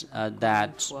witness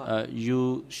that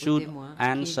you should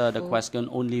answer the question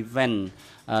only when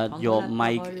your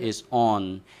mic is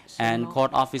on. And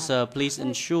court officer, please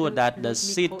ensure that the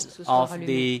seat of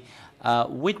the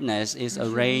witness is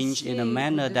arranged in a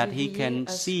manner that he can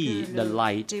see the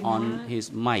light on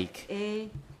his mic.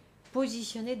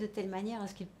 Positionné de telle manière à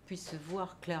ce qu'il puisse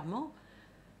voir clairement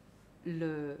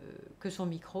que son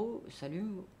micro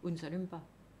s'allume ou ne s'allume pas.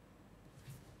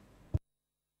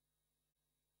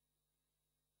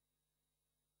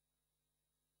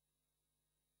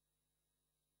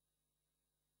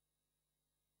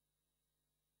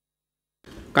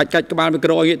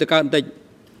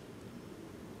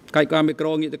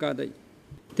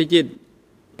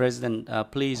 President,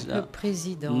 please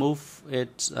move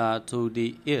it to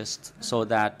the east so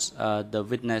that the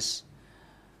witness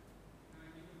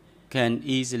can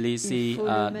easily see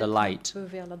the light.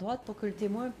 Vers la droite pour que le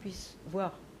témoin puisse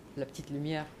voir la petite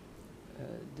lumière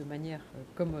de manière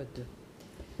commode.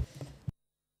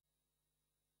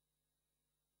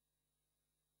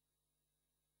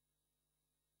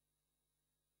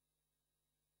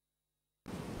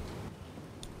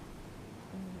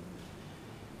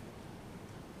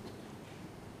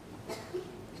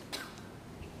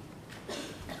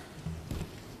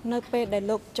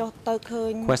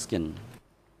 Question.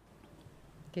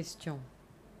 Question.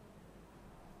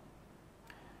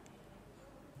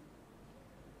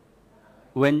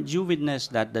 When you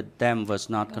witnessed that the dam was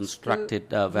not constructed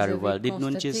very well, did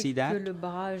Nunchia see that?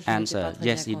 Answer: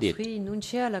 yes, he did.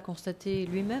 Nunchia l'a constaté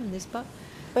lui-même, n'est-ce pas?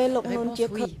 Réponse: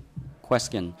 oui.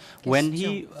 Question. When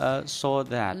he saw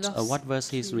that, what was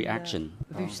his reaction?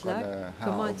 Vu cela,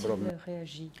 comment a-t-il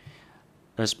réagi?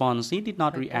 Response: he did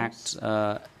not react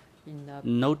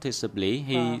noticeably.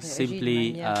 He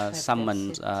simply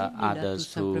summoned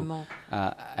others to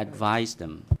advise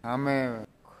them.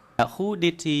 Who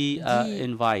did he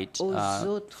invite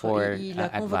for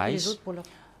advice?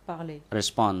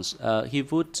 Response: he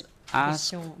would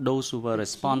ask those who were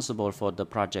responsible for the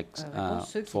project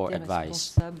for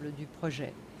advice.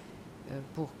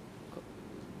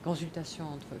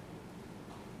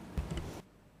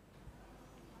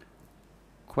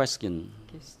 Question.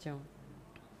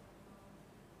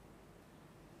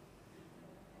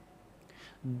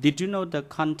 Did you know the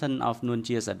content of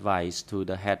Nunchia's advice to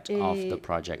the head of the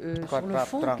project? Sur le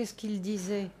fond, qu'est-ce qu'il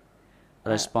disait?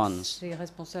 Response: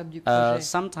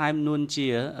 sometimes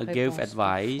Nunchia gave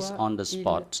advice on the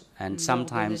spot, and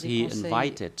sometimes he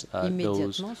invited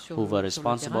those who were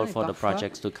responsible for the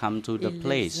projects to come to the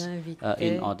place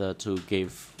in order to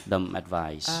give them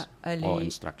advice or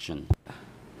instruction.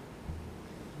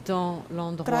 Dans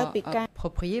l'endroit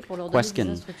approprié pour leur donner des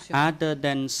instructions. Other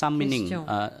than summoning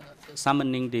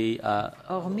the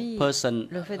person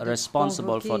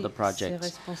responsible for the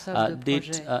project,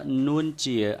 did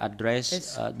Nunchia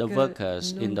address the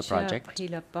workers in the project? Nunchia a pris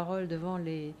la parole devant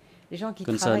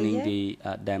concerning the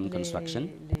dam construction?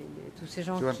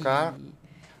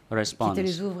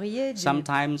 Response.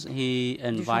 Sometimes he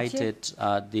invited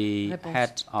the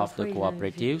head of the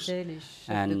cooperatives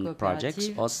and projects,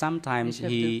 or sometimes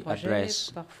he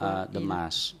addressed the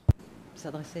mass.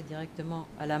 S'adressait directement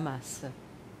à la masse.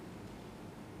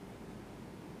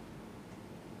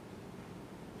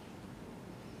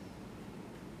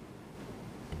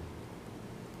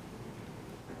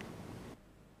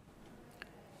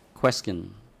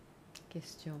 Question.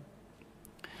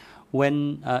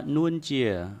 When Nuon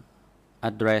Chea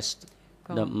addressed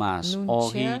the mass,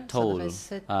 or he told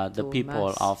the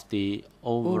people of the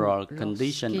overall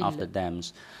condition of the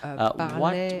dams,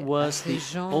 what was the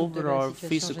overall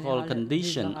physical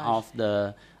condition of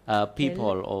the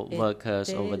people or workers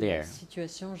over there?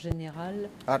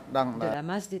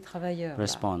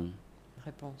 Respond.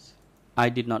 I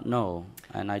did not know,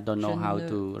 and I don't know how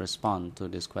to respond to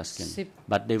this question.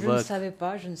 But they worked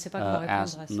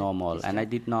as normal, and I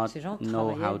did not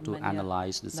know how to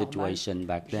analyze the situation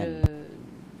back then.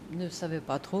 Je ne savais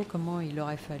pas trop comment il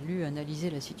aurait fallu analyser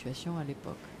la situation à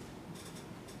l'époque.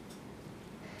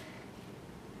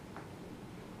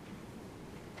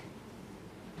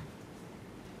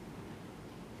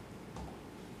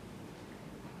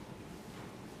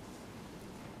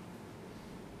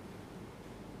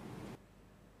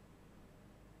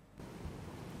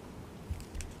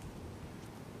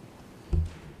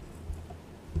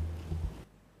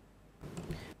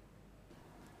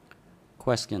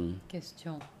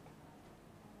 Question.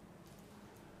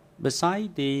 Besides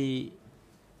the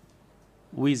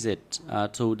visit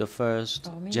to the first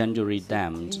January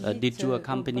dams, did you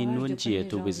accompany Nuon Chea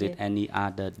to visit any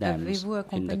other dams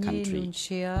in the country?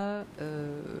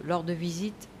 Lors de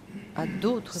visites à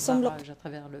d'autres barrages à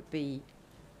travers le pays?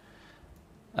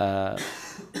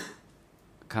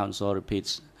 Council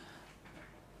repeats.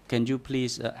 Can you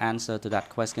please answer to that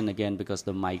question again, because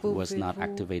the mic was not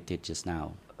activated just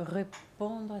now?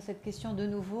 Répondre à cette question de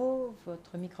nouveau,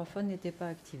 votre microphone n'était pas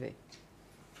activé.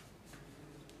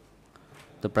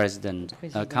 The President.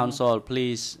 Council,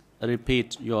 please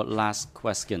repeat your last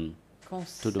question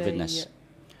to the witness.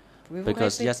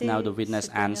 Because just now the witness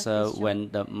answered when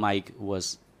the mic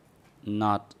was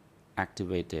not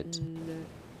activated.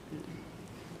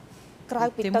 Le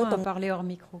témoin a parlé hors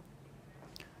micro.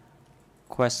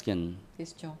 Question.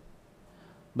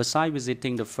 Besides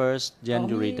visiting the first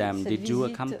January dam, did you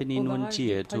accompany Nuon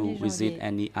Chea to visit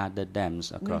any other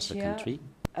dams across the country?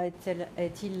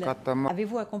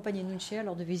 Avez-vous accompagné Nuon Chea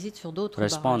lors de visites sur d'autres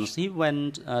barrages? Response. He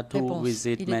went to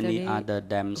visit many other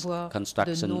dams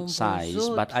construction sites,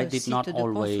 but I did not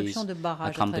always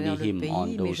accompany him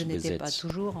on those visits. Mais je n'étais pas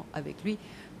toujours avec lui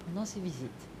pendant ces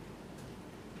visites.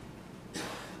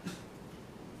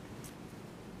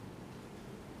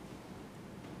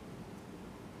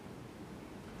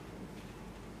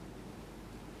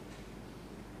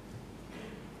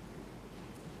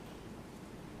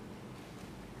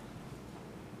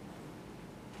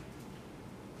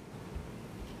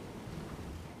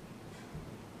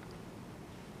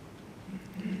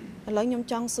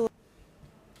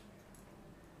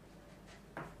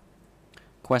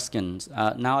 Questions.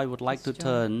 Now I would like to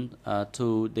turn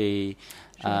to the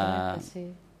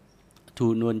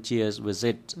to Nuon Chea's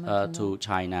visit to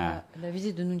China.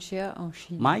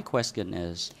 My question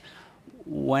is,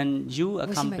 when you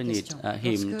accompanied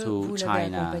him to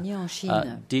China,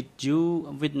 did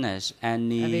you witness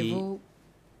any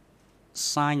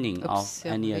signing of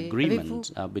any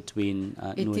agreement between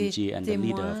Nuon Chea and the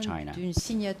leader of China?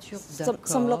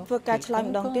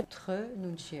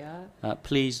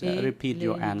 Please repeat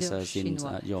your answer, since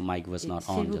your mic was not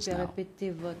on just now.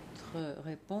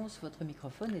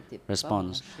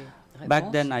 Response.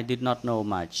 Back then I did not know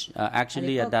much.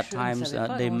 Actually at that time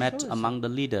they met among the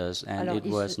leaders, and it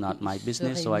was not my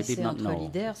business, so I did not know.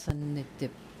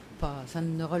 Ça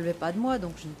ne relevait pas de moi,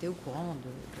 donc je n'étais au courant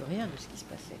de rien de ce qui se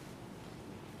passait.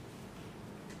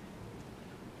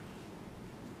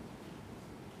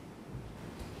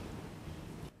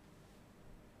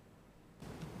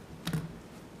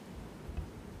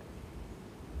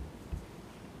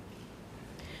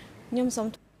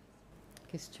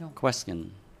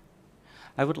 Question.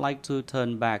 I would like to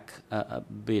turn back a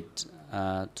bit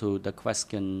to the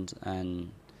question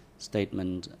and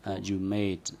statement you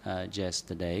made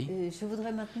yesterday.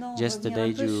 Yesterday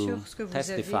you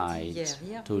testified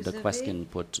to the question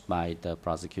put by the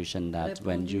prosecution that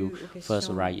when you first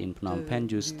arrived in Phnom Penh,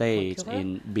 you stayed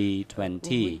in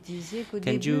B20.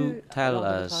 Can you tell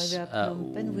us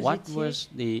what was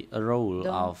the role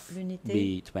of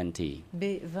B20?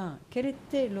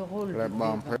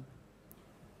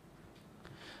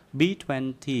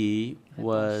 B-20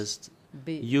 was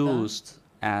used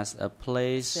as a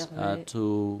place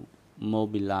to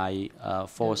mobilize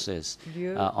forces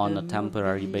on a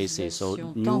temporary basis. So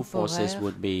new forces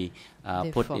would be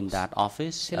put in that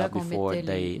office before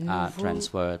they are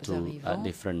transferred to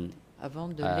different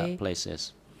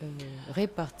places.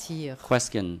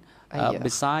 Question.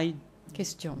 Besides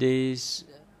this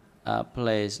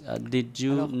place, did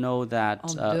you know that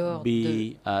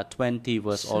B-20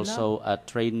 was also a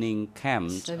training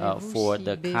camp for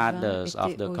the cadres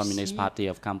of the Communist Party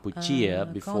of Cambodia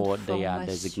before they are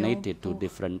designated to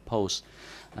different posts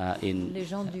in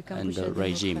the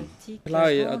regime?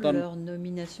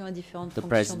 The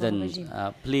President,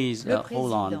 please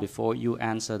hold on. Before you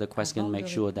answer the question, make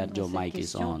sure that your mic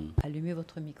is on. Allumez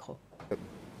votre micro.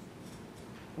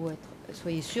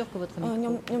 Soyez sûr que votre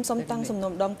micro.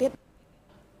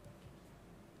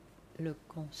 Le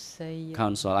Conseil.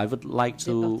 Council, I would like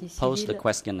to pose the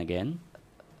question again.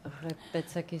 Répète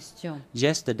sa question.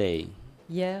 Yesterday,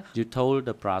 you told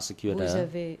the prosecutor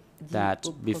that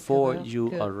before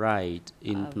you arrived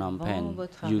in Phnom Penh,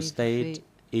 you stayed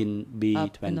in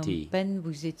B-20.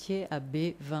 Vous étiez à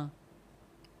B-20.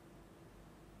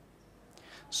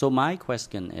 So my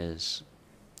question is,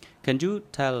 can you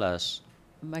tell us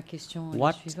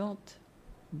what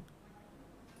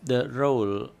the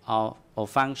role or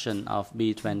function of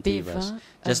B-20 was?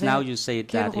 Just now you said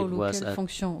that it was an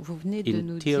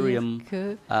interim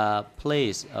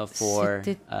place for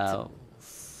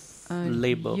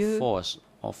labor force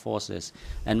or forces.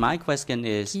 And my question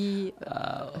is,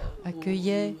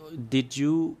 did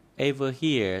you ever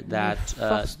hear that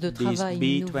this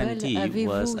B-20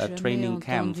 was a training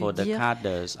camp for the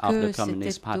cadres of the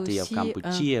Communist Party of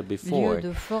Cambodia before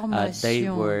they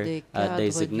were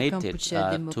designated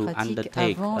to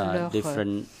undertake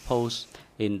different posts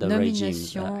in the regime?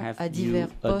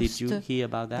 Did you hear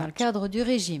about that? Dans le cadre du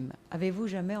régime, avez-vous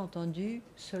jamais entendu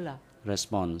cela?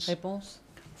 Response. Réponse.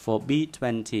 For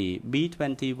B-20,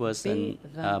 B-20 was an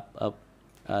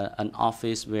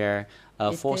office where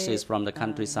forces from the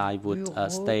countryside would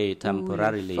stay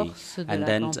temporarily, and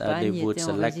then they would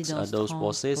select those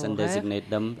forces and designate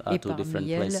them to different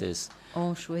places.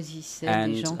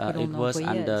 And it was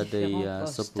under the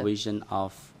supervision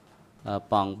of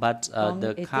Pong, but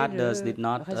the cadres did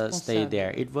not stay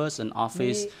there. It was an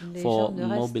office for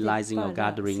mobilizing or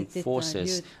gathering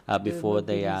forces before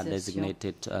they are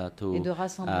designated to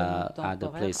other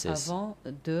places. Avant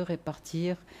de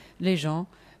répartir les gens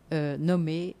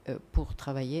nommés pour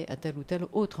travailler à tel ou tel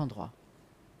autre endroit.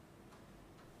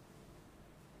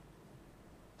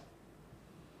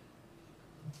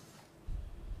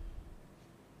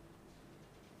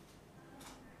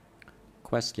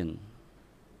 Question.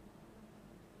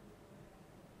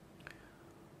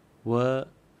 Were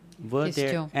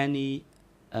there any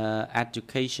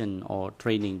education or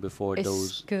training before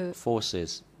those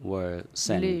forces were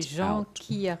sent les gens out?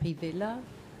 Qui arrivaient là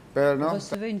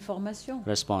recevaient une formation?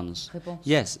 Response.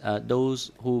 Yes,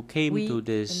 those who came to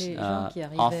this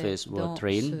office were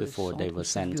trained before they were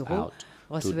sent out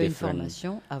to different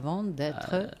avant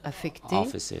d'être affectés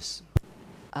offices.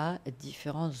 À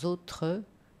différents autres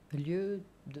lieux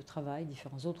de travail,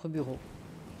 différents autres bureaux.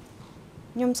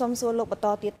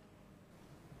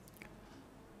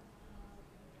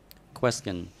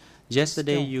 Question.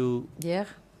 Yesterday you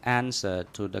answered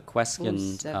to the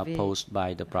questions posed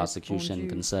by the prosecution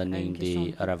concerning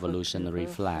the revolutionary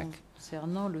flag.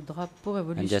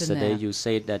 And yesterday you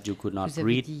said that you could not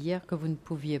read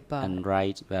and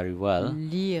write very well,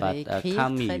 but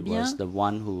Kami was the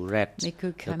one who read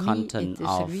the content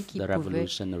of the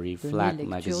revolutionary flag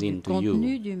magazine to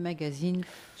you.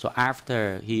 So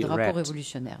after he read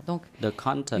the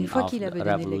content of the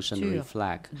revolutionary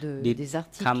flag, did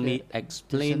Kami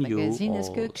explain you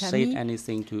or say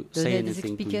anything to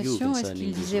you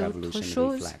concerning this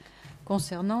revolutionary flag?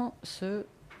 Concernant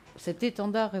cet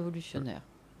étendard révolutionnaire.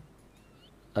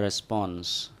 A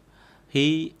response.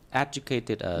 He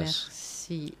educated us.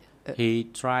 Merci. He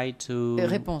tried to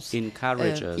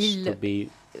encourage us to be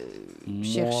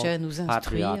more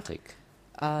patriotic.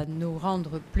 À nous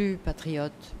rendre plus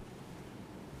patriotes.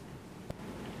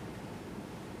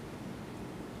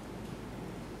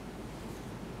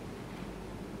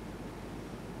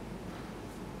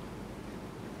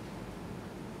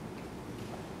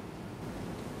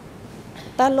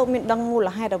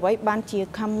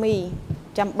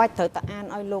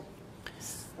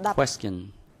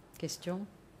 Question.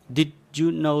 Did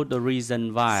you know the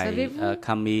reason why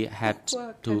Kami had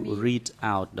to read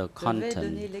out the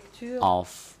content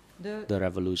of the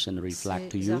revolutionary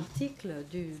flag to you?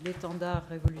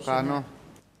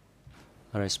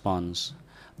 Response.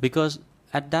 Because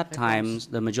At that time,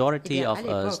 the majority of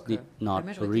us did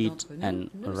not read and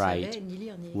write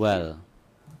well.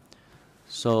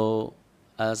 So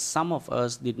some of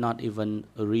us did not even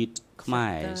read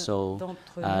Khmer, so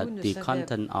the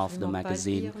content of the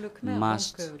magazine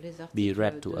must be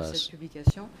read to us.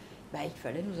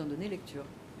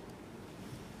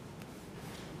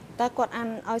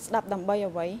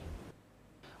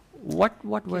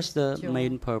 What was the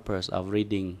main purpose of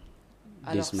reading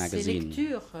this magazine?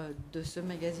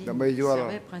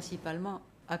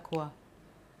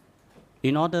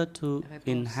 In order to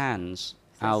enhance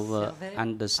our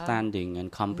understanding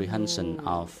and comprehension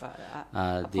of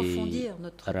the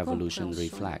revolutionary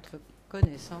flag.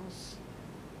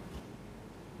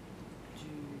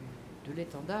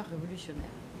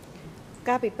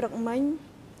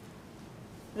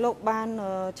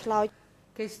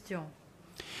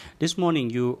 This morning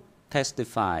you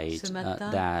testified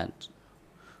that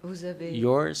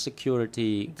your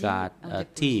security guard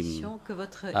team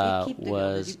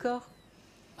was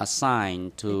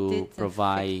assigned to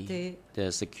provide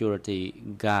the security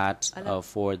guard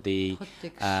for the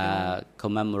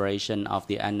commemoration of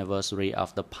the anniversary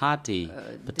of the party.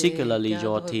 Particularly,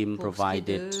 your team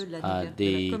provided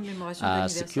the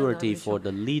security for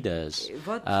the leaders.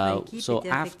 So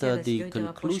after the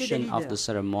conclusion of the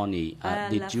ceremony,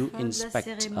 did you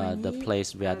inspect the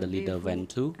place where the leader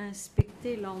went to?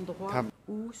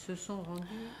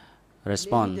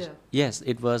 Response: yes,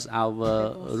 it was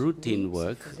our routine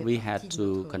work. We had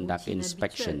to conduct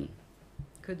inspection.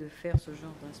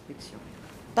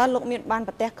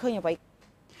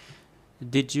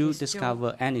 Did you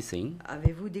discover anything?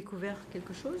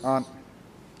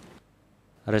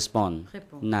 Response: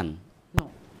 none.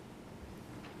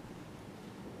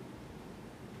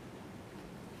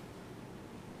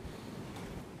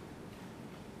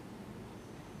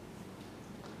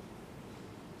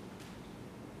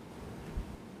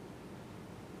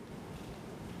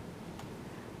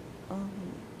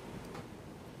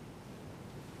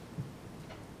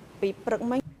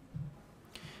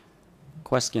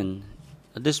 Question.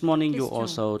 This morning you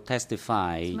also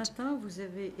testified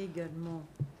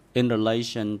in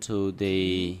relation to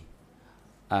the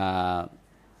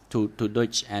to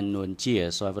Duch and Nuon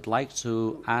Chea. So I would like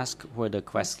to ask further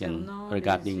question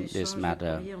regarding this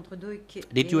matter.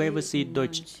 Did you ever see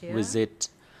Duch visit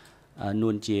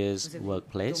Nuon Chea's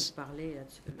workplace?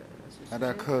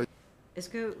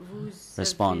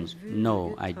 Response: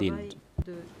 no, I didn't.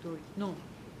 Non.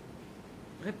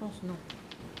 Réponse non.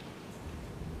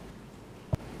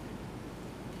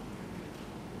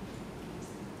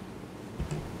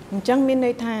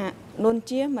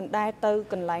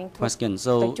 Question.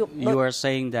 So you are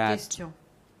saying that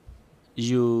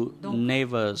you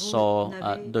never saw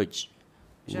Duch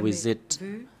visit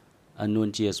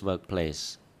Nuon Chea's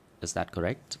workplace. Is that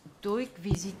correct? Duch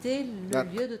visiter le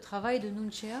lieu de travail de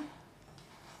Nuon Chea?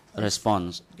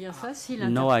 Response: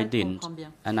 no, I didn't,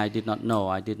 and I did not know.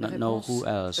 I did not know who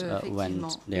else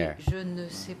went there. Je ne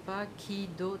sais pas qui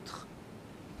d'autre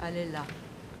allait là.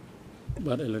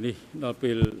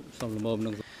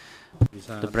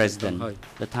 The President,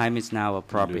 the time is now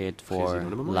appropriate for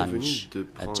lunch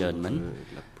adjournment.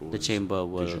 The Chamber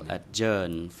will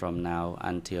adjourn from now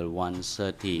until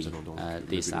 1:30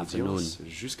 this afternoon.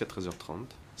 Jusqu'à 13h30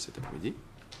 cet après-midi.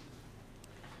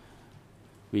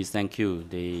 We thank you,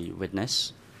 the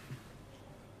witness,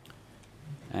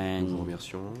 and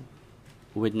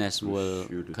witness will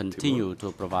continue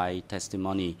to provide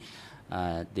testimony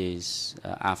this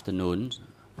afternoon,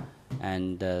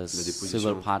 and the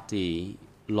civil party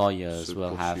lawyers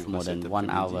will have more than 1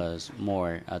 hour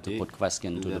more to put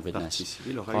question to the witness.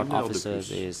 Court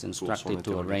officers is instructed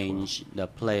to arrange the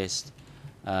place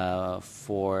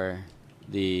for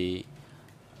the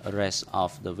arrest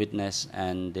of the witness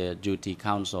and the duty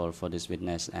counsel for this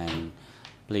witness, and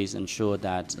please ensure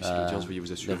that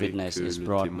the witness is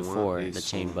brought before the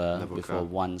chamber before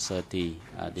 1:30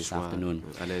 this afternoon.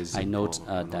 I note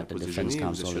that the defense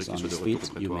counsel is on his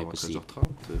feet. You may proceed.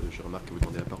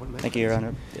 Thank you, Your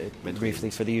Honor.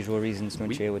 Briefly, for the usual reasons,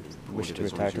 Nuon Chea would wish to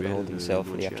retire to the holding cell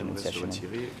for the afternoon session.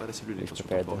 We've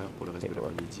prepared the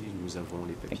paperwork.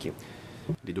 Thank you.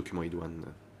 Les documents idoines.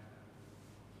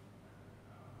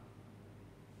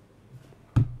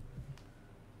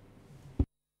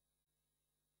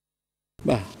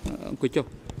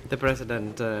 The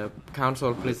President,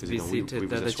 Counsel, please be seated.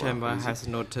 The Chamber has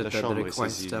noted the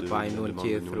request by Nuon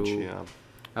Chea through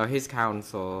his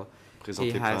counsel.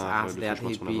 He has asked that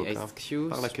he be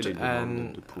excused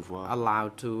and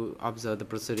allowed to observe the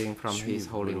proceeding from his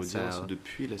holding cell.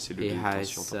 He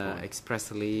has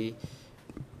expressly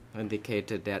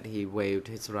indicated that he waived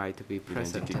his right to be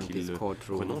present in this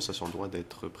courtroom. Renonce à son droit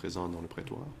d'être présent dans le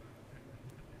prétoire.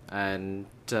 And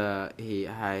he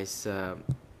has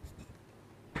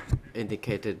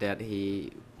indicated that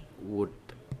he would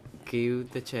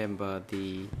give the chamber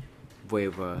the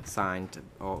waiver signed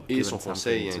or Et given son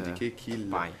conseil a something indiqué qu'il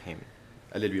by him.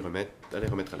 allait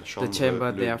remettre à la chambre The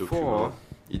chamber le therefore document.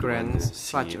 Il doit grants signer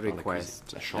such par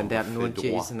request, la chambre and that fait Nuon Chea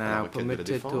droit is à la now requête de la permitted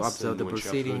to défense. observe the Nuon Chea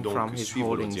proceeding peut donc from his suivre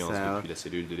holding l'audience cell depuis la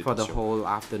cellule de for the détention whole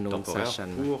afternoon temporaire session.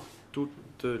 pour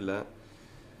toute la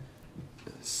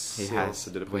He séance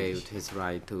has de l'après-midi. waived his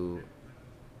right to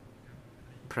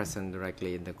present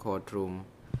directly in the courtroom.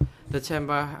 The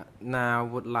chamber now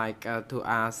would like to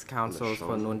ask counsel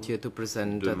for Nuon Chea to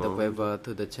present the waiver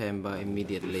to the chamber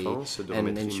immediately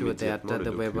and ensure that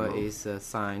the waiver is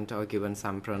signed or given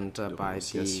thumbprint by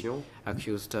the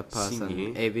accused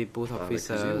person. AV booth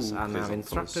officers are now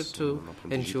instructed to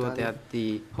ensure that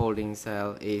the holding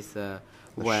cell is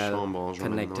well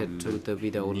connected to the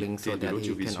video link so that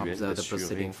he can observe the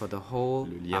proceeding for the whole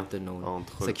afternoon.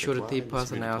 Security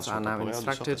personnel are now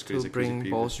instructed to bring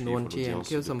both Nuon Chea and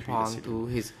Khieu Samphan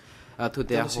to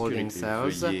their holding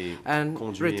cells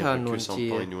and return Nuon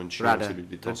Chea, rather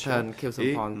return Khieu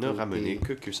Samphan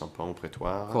to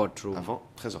the courtroom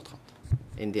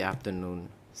in the afternoon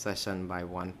session by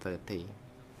 1:30.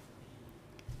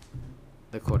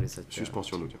 The court is adjourned.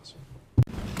 Suspension d'audience.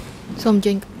 សូមអ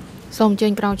ញ្ជើ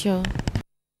ញក្រោយជើ